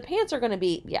off because the pants are going to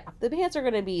be, yeah, the pants are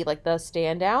going to be, like, the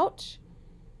standout.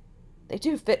 They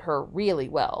do fit her really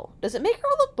well. Does it make her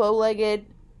look bow-legged?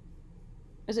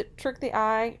 Does it trick the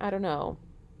eye? I don't know.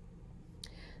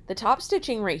 The top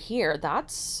stitching right here,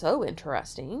 that's so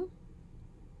interesting.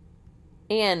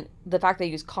 And the fact they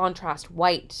use contrast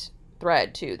white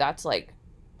thread, too. That's, like,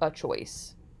 a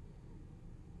choice.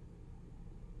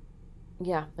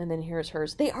 Yeah, and then here's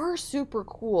hers. They are super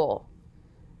cool.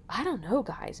 I don't know,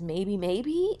 guys.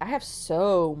 Maybe. I have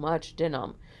so much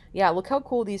denim. Yeah, look how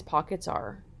cool these pockets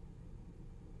are.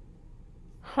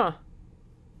 Huh.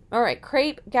 All right,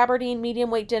 crepe, gabardine, medium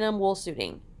weight denim, wool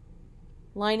suiting.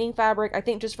 Lining fabric, I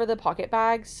think just for the pocket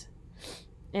bags.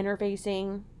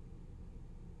 Interfacing.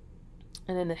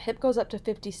 And then the hip goes up to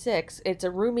 56. It's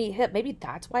a roomy hip. Maybe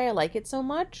that's why I like it so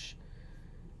much.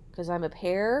 Because I'm a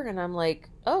pair and I'm like,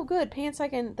 oh, good. Pants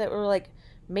that were like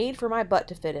made for my butt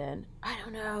to fit in. I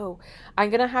don't know. I'm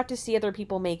going to have to see other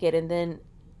people make it. And then,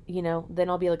 you know, then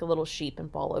I'll be like a little sheep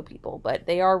and follow people. But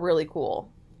they are really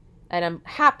cool. And I'm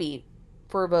happy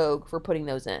for Vogue for putting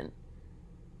those in.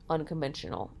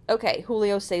 Unconventional. Okay,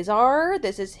 Julio Cesar.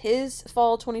 This is his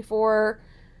fall 24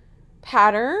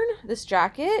 pattern. This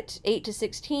jacket, 8 to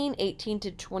 16, 18 to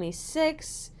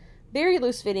 26. Very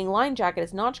loose fitting line jacket.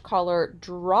 It's notch collar,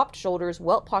 dropped shoulders,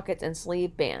 welt pockets, and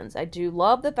sleeve bands. I do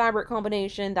love the fabric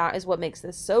combination. That is what makes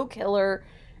this so killer.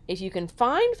 If you can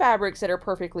find fabrics that are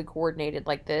perfectly coordinated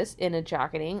like this in a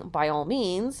jacketing, by all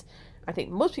means. I think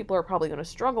most people are probably going to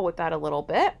struggle with that a little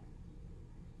bit.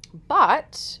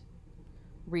 But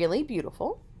really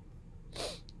beautiful.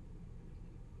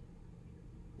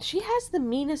 She has the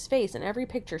meanest face in every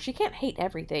picture. She can't hate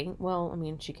everything. Well, I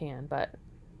mean, she can, but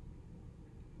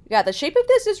yeah, the shape of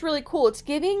this is really cool. It's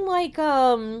giving like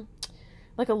a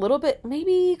little bit,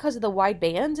 maybe because of the wide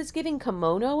bands, it's giving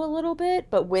kimono a little bit,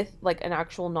 but with like an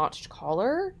actual notched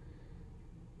collar.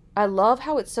 I love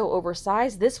how it's so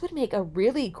oversized. This would make a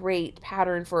really great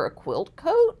pattern for a quilt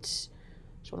coat.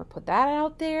 Just want to put that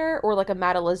out there. Or like a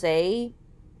matelassé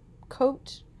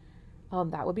coat.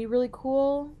 That would be really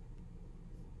cool.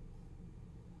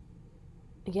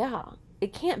 Yeah,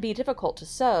 it can't be difficult to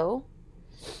sew.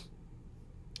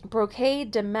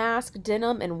 Brocade, damask,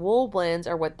 denim, and wool blends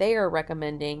are what they are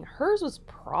recommending. Hers was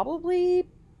probably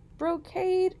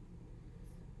brocade,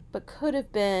 but could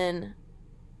have been...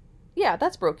 Yeah,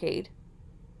 that's brocade.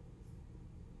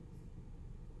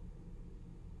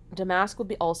 Damask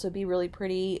would also be really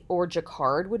pretty, or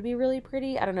jacquard would be really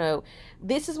pretty. I don't know.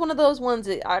 This is one of those ones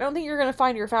that I don't think you're going to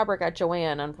find your fabric at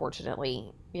Joann,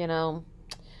 unfortunately. You know,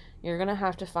 you're going to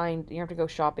have to go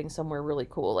shopping somewhere really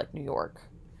cool like New York.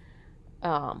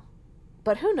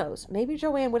 But who knows? Maybe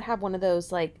Joann would have one of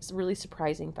those like really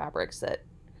surprising fabrics that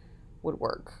would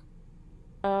work.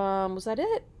 Was that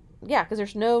it? Yeah, because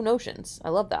there's no notions. I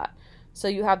love that. So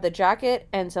you have the jacket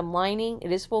and some lining.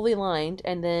 It is fully lined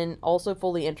and then also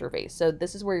fully interfaced. So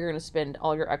this is where you're going to spend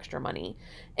all your extra money.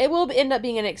 It will end up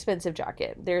being an expensive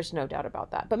jacket. There's no doubt about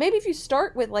that. But maybe if you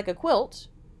start with like a quilt,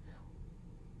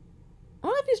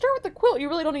 well, if you start with the quilt, you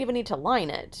really don't even need to line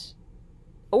it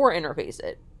or interface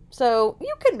it. So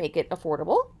you can make it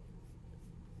affordable.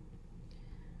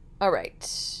 All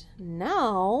right.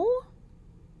 Now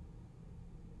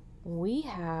we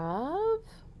have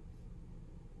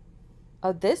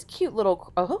this cute little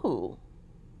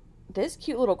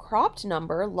cropped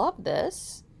number. Love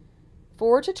this.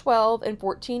 4 to 12 and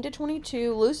 14 to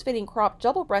 22 loose fitting cropped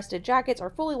double-breasted jackets are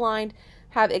fully lined,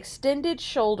 have extended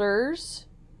shoulders,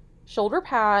 shoulder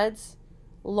pads,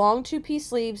 long two-piece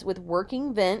sleeves with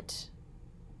working vent.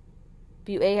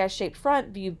 View A has shaped front.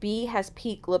 View B has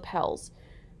peak lapels.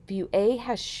 View A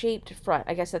has shaped front.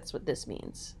 I guess that's what this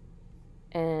means.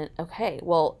 And okay,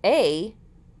 well, A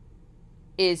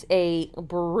is a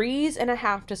breeze and a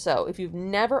half to sew. If you've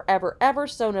never, ever, ever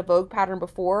sewn a Vogue pattern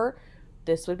before,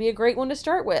 this would be a great one to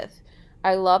start with.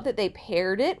 I love that they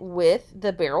paired it with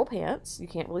the barrel pants. You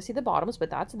can't really see the bottoms, but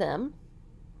that's them.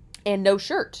 And no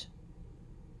shirt.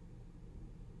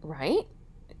 Right?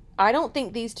 I don't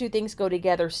think these two things go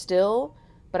together still,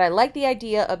 but I like the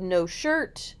idea of no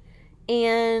shirt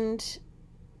and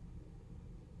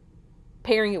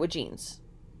pairing it with jeans.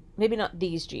 Maybe not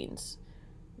these jeans.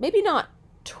 Maybe not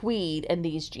tweed and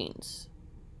these jeans.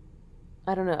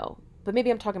 I don't know. But maybe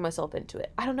I'm talking myself into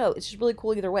it. I don't know. It's just really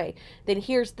cool either way. Then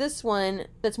here's this one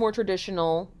that's more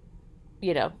traditional,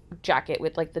 you know, jacket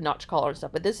with like the notch collar and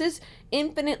stuff. But this is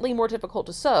infinitely more difficult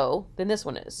to sew than this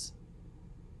one is.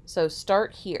 So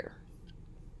start here.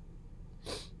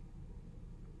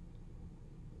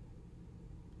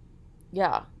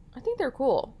 Yeah, I think they're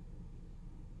cool.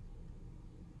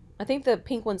 I think the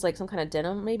pink one's like some kind of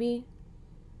denim, maybe.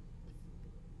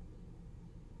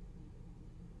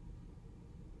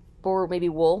 Or maybe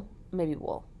wool. Maybe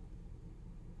wool.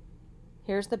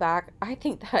 Here's the back. I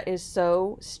think that is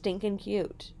so stinking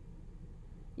cute.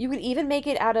 You could even make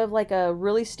it out of like a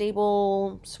really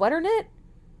stable sweater knit.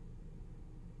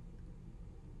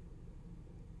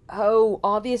 Oh,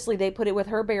 obviously they put it with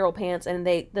her barrel pants and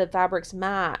the fabrics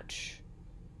match.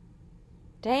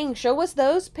 Dang, show us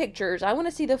those pictures. I want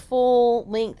to see the full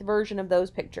length version of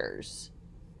those pictures.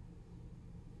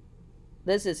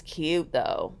 This is cute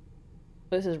though.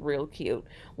 This is real cute.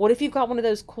 What if you've got one of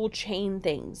those cool chain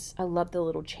things? I love the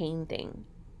little chain thing.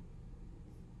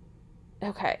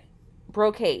 Okay.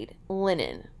 Brocade.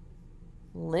 Linen.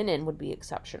 Linen would be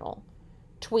exceptional.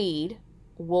 Tweed.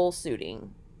 Wool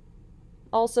suiting.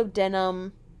 Also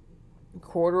denim,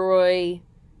 corduroy,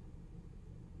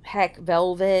 heck,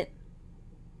 velvet.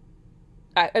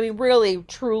 I mean, really,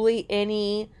 truly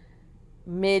any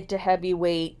mid to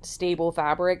heavyweight stable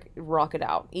fabric, rock it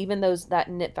out. Even that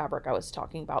knit fabric I was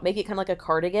talking about. Make it kind of like a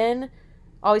cardigan.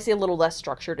 Obviously a little less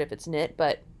structured if it's knit,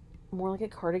 but more like a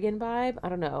cardigan vibe. I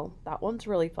don't know. That one's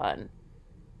really fun.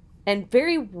 And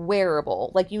very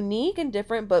wearable. Like unique and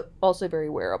different, but also very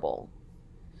wearable.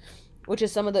 Which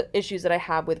is some of the issues that I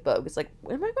have with Vogue. It's like,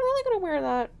 am I really going to wear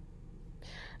that?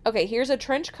 Okay, here's a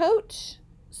trench coat.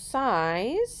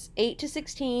 Size 8 to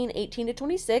 16, 18 to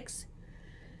 26.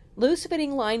 Loose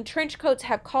fitting line trench coats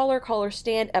have collar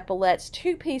stand, epaulettes,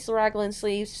 two-piece raglan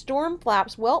sleeves, storm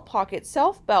flaps, welt pockets,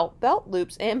 self-belt, belt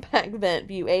loops, and back vent.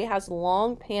 View A has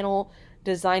long panel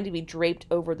designed to be draped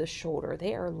over the shoulder.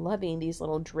 They are loving these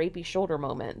little drapey shoulder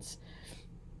moments.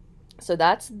 So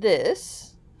that's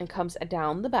this, and comes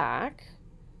down the back.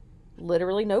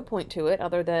 Literally no point to it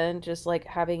other than just like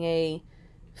having a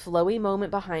flowy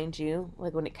moment behind you,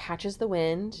 like when it catches the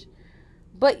wind.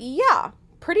 But yeah,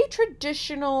 pretty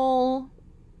traditional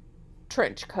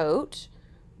trench coat.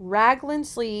 Raglan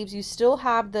sleeves. You still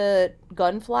have the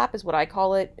gun flap is what I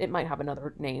call it. It might have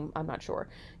another name. I'm not sure.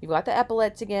 You've got the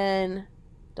epaulettes again.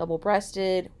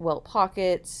 Double-breasted. Welt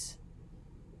pockets.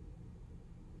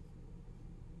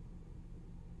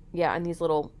 Yeah, and these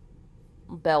little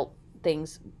belt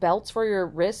things. Belts for your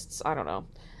wrists. I don't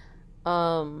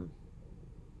know.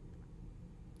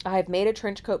 I've made a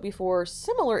trench coat before,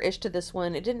 similar-ish to this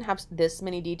one. It didn't have this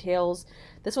many details.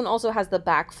 This one also has the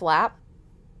back flap,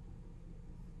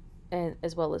 and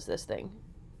as well as this thing.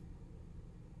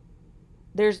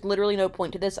 There's literally no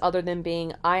point to this other than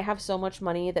being, I have so much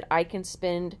money that I can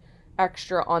spend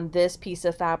extra on this piece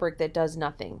of fabric that does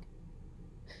nothing.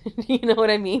 You know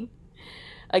what I mean?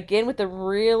 Again, with a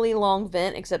really long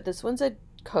vent, except this one's a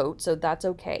coat, so that's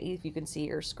okay if you can see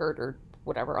your skirt or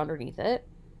whatever underneath it.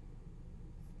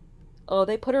 Oh,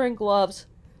 they put her in gloves.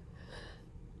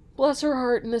 Bless her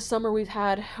heart. In this summer we've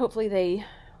had, hopefully they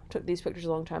took these pictures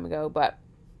a long time ago, but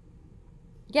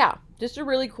yeah, just a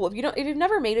really cool. If you've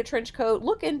never made a trench coat,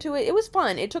 look into it. It was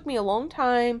fun. It took me a long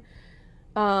time.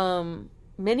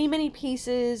 Many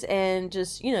pieces, and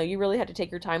just, you really had to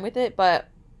take your time with it, but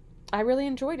I really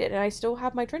enjoyed it, and I still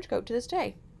have my trench coat to this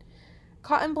day.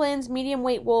 Cotton blends, medium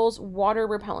weight wools, water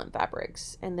repellent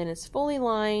fabrics, and then it's fully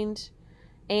lined.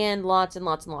 And lots of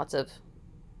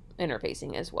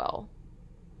interfacing as well.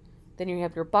 Then you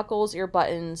have your buckles, your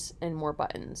buttons, and more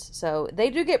buttons. So they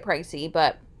do get pricey,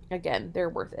 but again, they're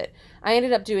worth it. I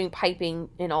ended up doing piping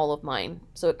in all of mine.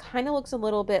 So it kind of looks a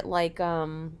little bit like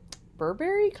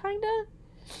Burberry, kind of.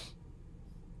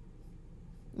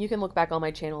 You can look back on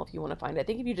my channel if you want to find it. I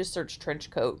think if you just search trench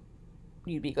coat,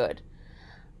 you'd be good.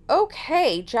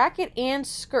 Okay, jacket and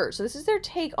skirt. So this is their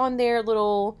take on their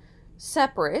little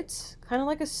separate, kind of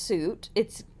like a suit.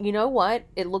 It's, you know what?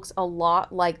 It looks a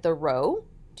lot like the Row.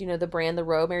 Do you know the brand, the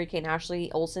Row, Mary Kay and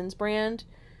Ashley Olsen's brand?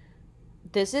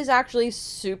 This is actually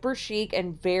super chic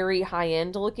and very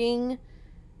high-end looking,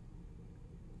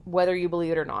 whether you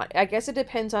believe it or not. I guess it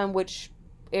depends on which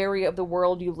area of the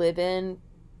world you live in,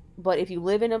 but if you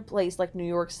live in a place like New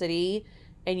York City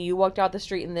and you walked out the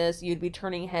street in this, you'd be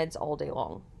turning heads all day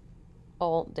long.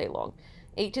 All day long.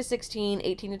 8 to 16,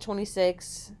 18 to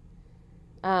 26.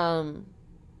 And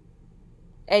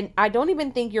I don't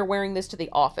even think you're wearing this to the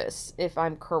office, if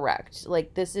I'm correct.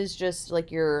 Like, this is just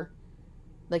like you'd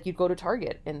go to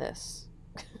Target in this.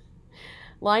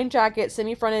 Line jacket,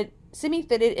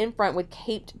 semi-fitted in front with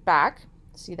caped back.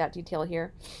 See that detail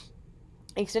here.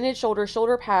 Extended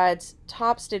shoulder pads,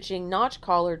 top stitching, notch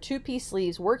collar, two-piece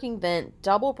sleeves, working vent,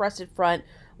 double-breasted front,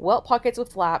 welt pockets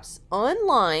with flaps,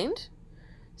 unlined,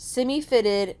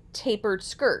 semi-fitted, tapered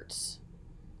skirts.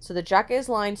 So the jacket is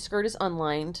lined, skirt is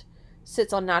unlined,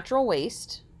 sits on natural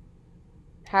waist,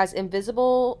 has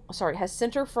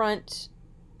center front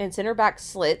and center back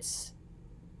slits.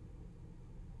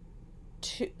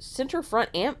 Center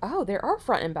front and, oh, there are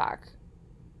front and back.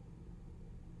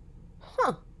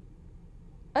 Huh.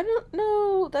 I don't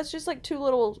know. That's just like two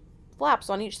little flaps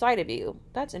on each side of you.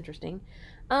 That's interesting.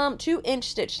 2-inch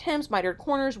stitched hems, mitered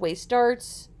corners, waist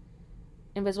darts,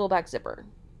 invisible back zipper.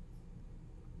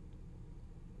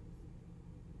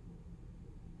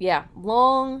 Yeah,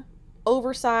 long,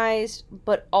 oversized,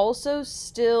 but also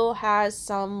still has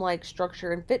some like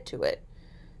structure and fit to it.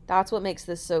 That's what makes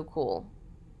this so cool.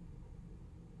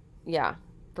 Yeah,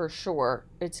 for sure.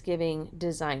 It's giving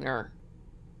designer.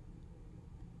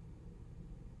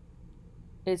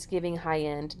 It's giving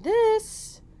high-end.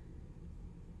 This,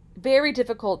 very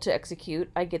difficult to execute.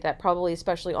 I get that, probably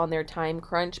especially on their time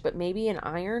crunch, but maybe an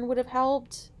iron would have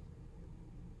helped.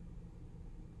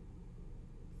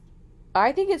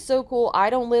 I think it's so cool. I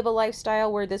don't live a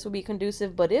lifestyle where this would be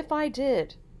conducive, but if I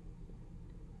did,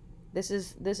 this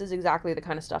is exactly the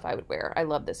kind of stuff I would wear. I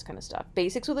love this kind of stuff.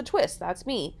 Basics with a twist. That's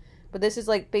me. But this is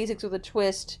like basics with a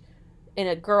twist in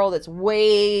a girl that's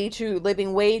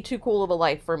living way too cool of a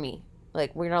life for me.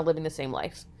 Like, we're not living the same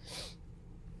life.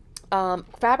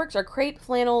 Fabrics are crepe,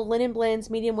 flannel, linen blends,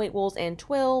 medium weight wools, and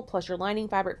twill, plus your lining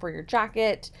fabric for your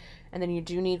jacket. And then you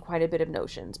do need quite a bit of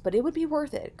notions. But it would be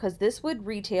worth it, because this would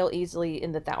retail easily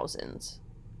in the thousands.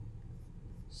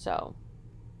 So,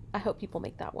 I hope people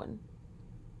make that one.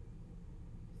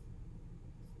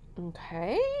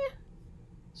 Okay.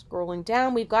 Scrolling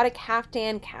down, we've got a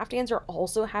caftan. Caftans are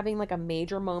also having like a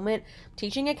major moment.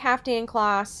 Teaching a caftan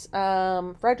class,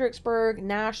 Fredericksburg,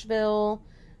 Nashville,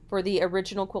 for the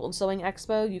original Quilt and Sewing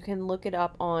Expo. You can look it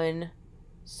up on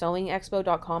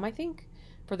sewingexpo.com, I think,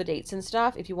 for the dates and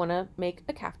stuff if you want to make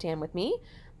a caftan with me.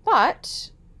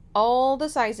 But all the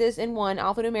sizes in one,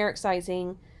 alphanumeric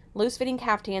sizing, loose fitting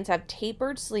caftans have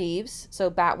tapered sleeves,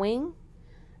 so batwing,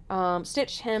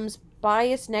 stitched hems,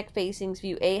 bias neck facings.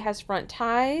 View A has front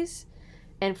ties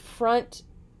and front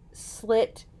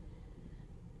slit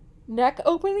neck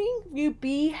opening. View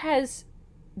B has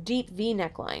deep V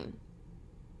neckline.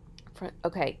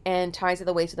 Okay, and ties at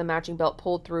the waist with a matching belt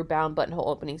pulled through, bound buttonhole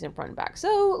openings in front and back.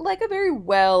 So, like a very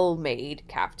well-made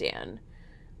caftan.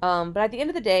 But at the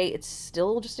end of the day, it's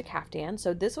still just a caftan.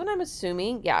 So this one, I'm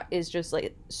assuming, yeah, is just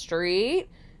like straight,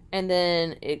 and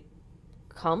then it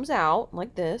comes out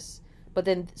like this. But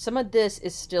then some of this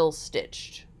is still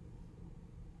stitched.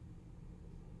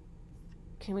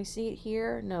 Can we see it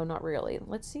here? No, not really.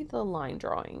 Let's see the line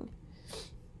drawing.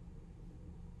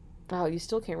 Oh, you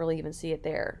still can't really even see it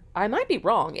there. I might be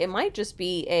wrong. It might just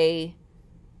be a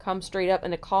come straight up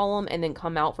in a column and then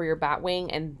come out for your batwing,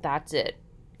 and that's it.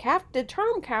 The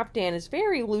term caftan is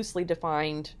very loosely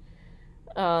defined.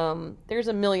 There's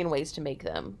a million ways to make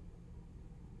them.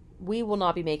 We will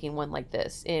not be making one like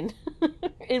this in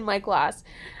in my class.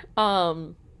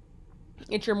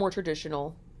 It's your more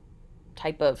traditional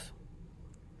type of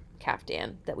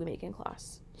caftan that we make in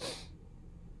class.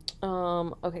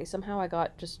 Okay, somehow I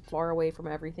got just far away from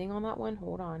everything on that one.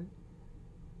 Hold on.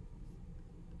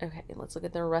 Okay, let's look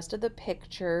at the rest of the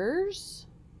pictures.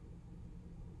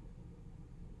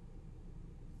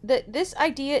 This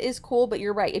idea is cool, but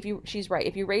you're right. She's right.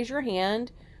 If you raise your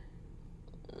hand,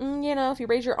 you know, if you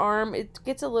raise your arm, it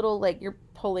gets a little like you're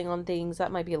pulling on things.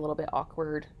 That might be a little bit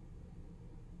awkward.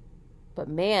 But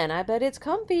man, I bet it's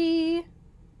comfy.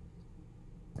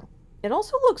 It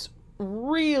also looks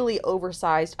really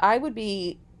oversized. I would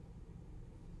be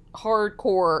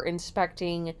hardcore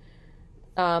inspecting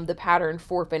the pattern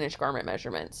for finished garment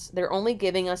measurements. They're only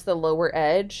giving us the lower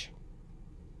edge.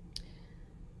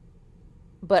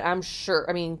 But I'm sure,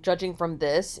 I mean, judging from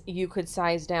this, you could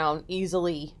size down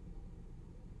easily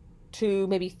 2,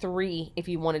 maybe 3 if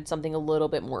you wanted something a little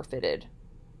bit more fitted.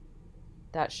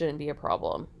 That shouldn't be a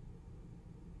problem.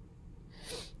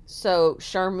 So,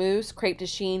 charmeuse, crepe de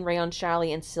chine, rayon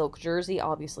challis, and silk jersey.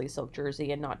 Obviously silk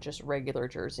jersey and not just regular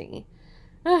jersey.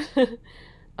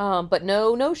 But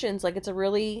no notions. Like, it's a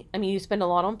really, I mean, you spend a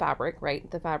lot on fabric, right?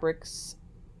 The fabrics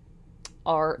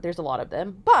there's a lot of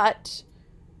them. But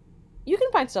you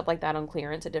can find stuff like that on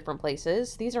clearance at different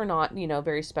places. These are not, you know,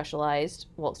 very specialized.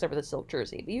 Well, except for the silk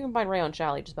jersey. But you can find rayon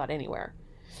challis just about anywhere.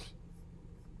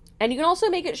 And you can also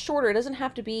make it shorter. It doesn't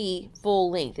have to be full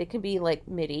length. It can be like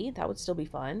midi. That would still be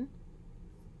fun.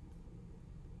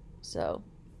 So,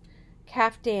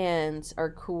 caftans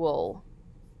are cool.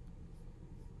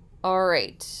 All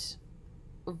right.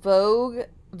 Vogue,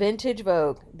 vintage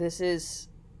Vogue. This is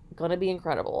going to be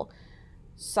incredible.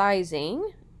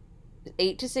 Sizing,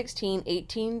 8 to 16,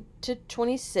 18 to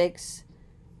 26,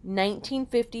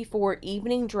 1954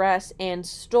 evening dress and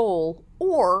stole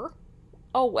or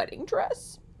a wedding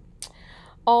dress.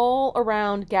 All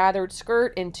around gathered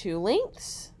skirt in 2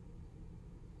 lengths.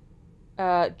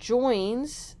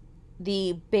 Joins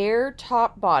the bare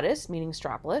top bodice, meaning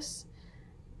strapless,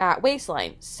 at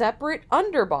waistline. Separate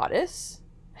under bodice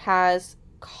has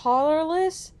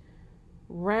collarless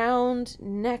round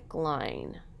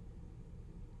neckline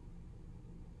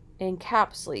and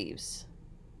cap sleeves.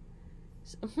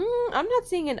 I'm not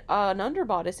seeing an under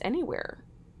bodice anywhere.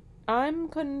 I'm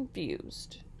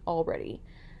confused already.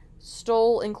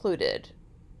 Stole included.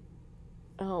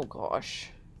 Oh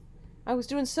gosh. I was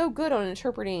doing so good on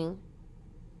interpreting.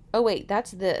 Oh wait,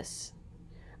 that's this.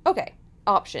 Okay,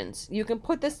 options. You can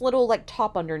put this little like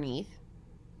top underneath,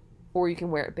 or you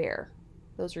can wear it bare.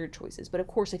 Those are your choices. But of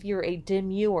course, if you're a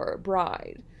demure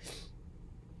bride,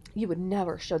 you would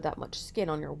never show that much skin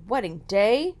on your wedding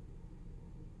day.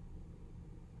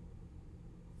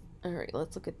 All right,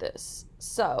 let's look at this.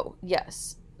 So,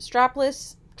 yes,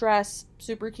 strapless dress,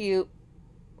 super cute,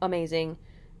 amazing.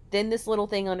 Then this little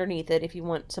thing underneath it if you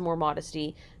want some more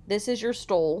modesty. This is your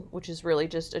stole, which is really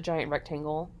just a giant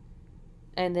rectangle.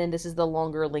 And then this is the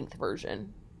longer length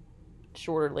version.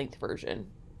 Shorter length version.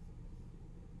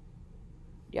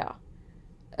 Yeah.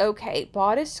 Okay,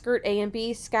 bodice, skirt A and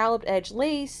B, scalloped edge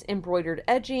lace, embroidered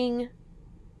edging,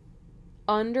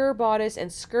 under bodice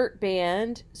and skirt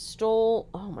band, stole,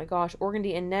 oh my gosh,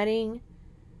 organdy and netting.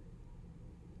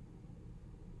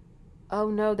 Oh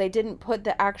no, they didn't put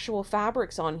the actual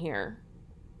fabrics on here.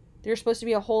 There's supposed to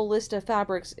be a whole list of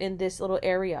fabrics in this little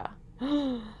area.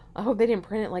 I hope they didn't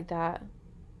print it like that.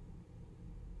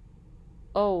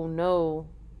 Oh no.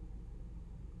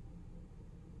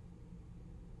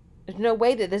 There's no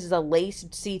way that this is a lace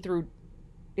see-through.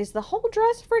 Is the whole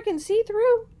dress freaking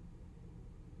see-through?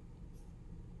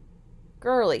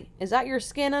 Girly, is that your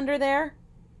skin under there?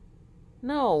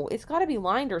 No, it's got to be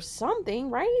lined or something,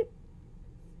 right?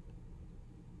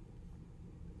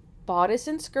 Bodice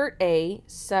and skirt A,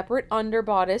 separate under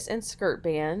bodice and skirt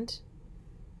band.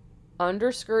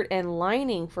 Underskirt and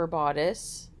lining for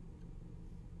bodice.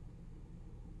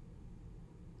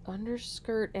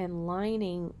 Underskirt and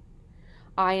lining.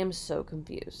 I am so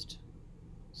confused.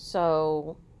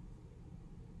 So,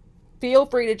 feel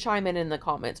free to chime in the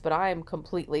comments, but I am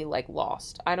completely, like,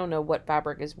 lost. I don't know what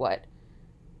fabric is what.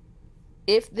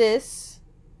 If this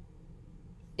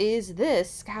is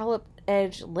this scalloped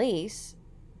edge lace,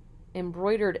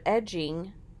 embroidered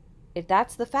edging, if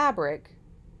that's the fabric,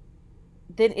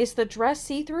 then is the dress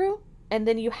see-through? And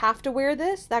then you have to wear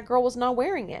this? That girl was not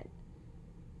wearing it.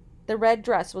 The red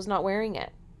dress was not wearing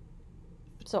it.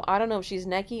 So I don't know if she's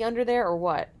necky under there or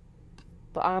what,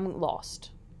 but I'm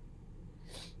lost.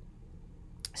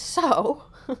 So,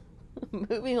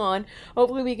 moving on.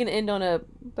 Hopefully we can end on a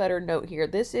better note here.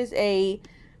 This is a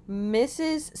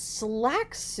Mrs.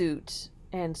 Slack suit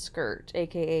and skirt,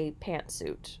 aka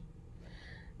pantsuit.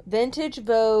 Vintage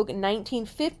Vogue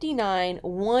 1959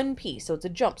 one piece. So it's a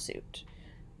jumpsuit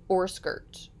or a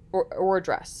skirt or a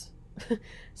dress.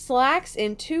 Slacks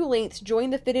in 2 lengths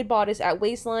join the fitted bodice at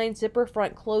waistline, zipper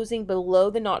front closing below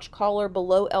the notch collar,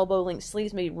 below elbow length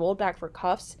sleeves may be rolled back for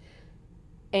cuffs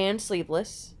and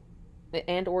sleeveless,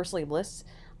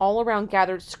 all around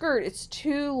gathered skirt. It's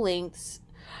 2 lengths.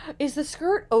 Is the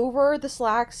skirt over the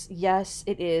slacks? Yes,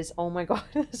 it is. Oh my god,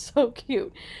 that's so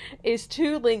cute. It's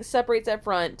 2 lengths, separates at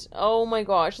front. Oh my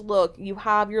gosh, look, you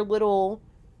have your little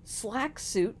slack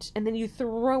suit, and then you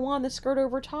throw on the skirt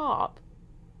over top.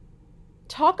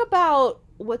 Talk about,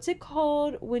 what's it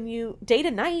called when you, day to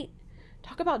night.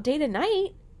 Talk about day to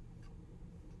night.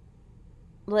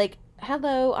 Like,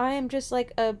 hello, I am just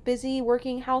like a busy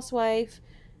working housewife.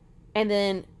 And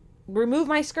then remove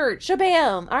my skirt.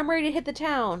 Shabam! I'm ready to hit the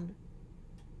town.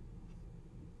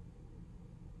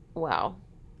 Wow.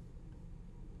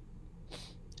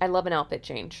 I love an outfit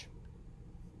change.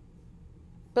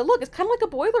 But look, it's kind of like a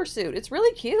boiler suit. It's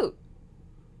really cute.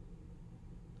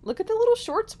 Look at the little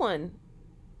shorts one.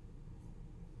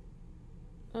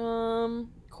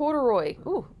 Corduroy.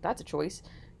 Ooh, that's a choice.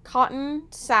 Cotton,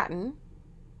 satin.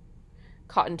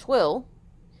 Cotton twill.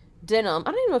 Denim.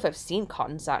 I don't even know if I've seen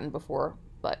cotton satin before,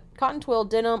 but cotton twill,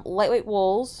 denim, lightweight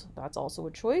wools. That's also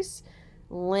a choice.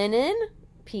 Linen,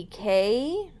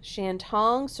 piqué,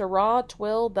 shantung, surah,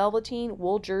 twill, velveteen,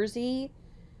 wool jersey.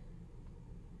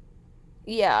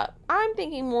 Yeah, I'm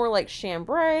thinking more like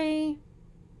chambray.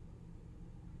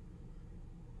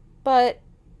 But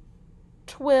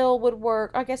twill would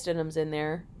work. I guess denim's in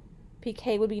there.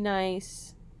 Piqué would be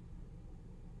nice.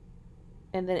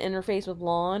 And then interface with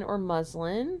lawn or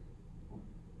muslin.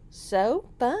 So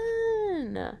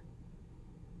fun.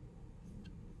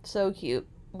 So cute.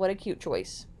 What a cute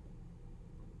choice.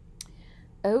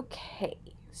 Okay.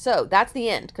 So that's the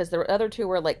end, because the other two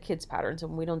were like kids patterns,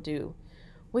 and we don't do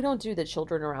the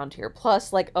children around here.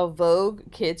 Plus, like, a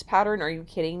Vogue kids pattern. Are you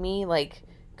kidding me? Like,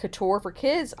 couture for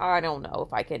kids? I don't know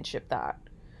if I can ship that.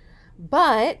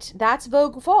 But that's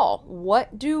Vogue Fall.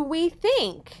 What do we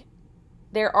think?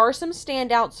 There are some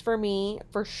standouts for me,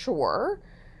 for sure.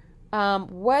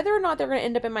 Whether or not they're going to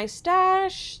end up in my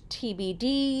stash,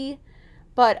 TBD.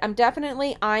 But I'm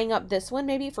definitely eyeing up this one,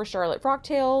 maybe for Charlotte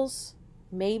Frocktails.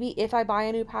 Maybe if I buy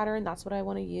a new pattern, that's what I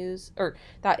want to use. Or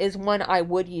that is one I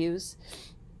would use.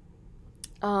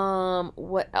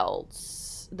 What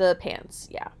else? The pants,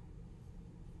 yeah.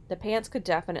 The pants could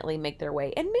definitely make their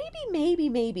way. And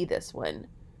maybe this one.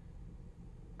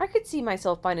 I could see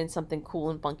myself finding something cool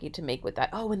and funky to make with that.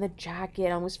 Oh, and the jacket.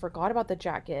 I almost forgot about the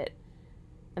jacket.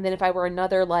 And then if I were in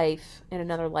another life,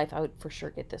 I would for sure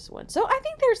get this one. So I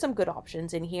think there's some good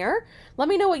options in here. Let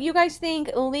me know what you guys think.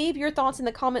 Leave your thoughts in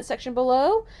the comment section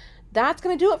below. That's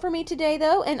going to do it for me today,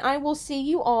 though, and I will see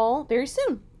you all very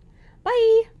soon.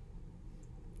 Bye!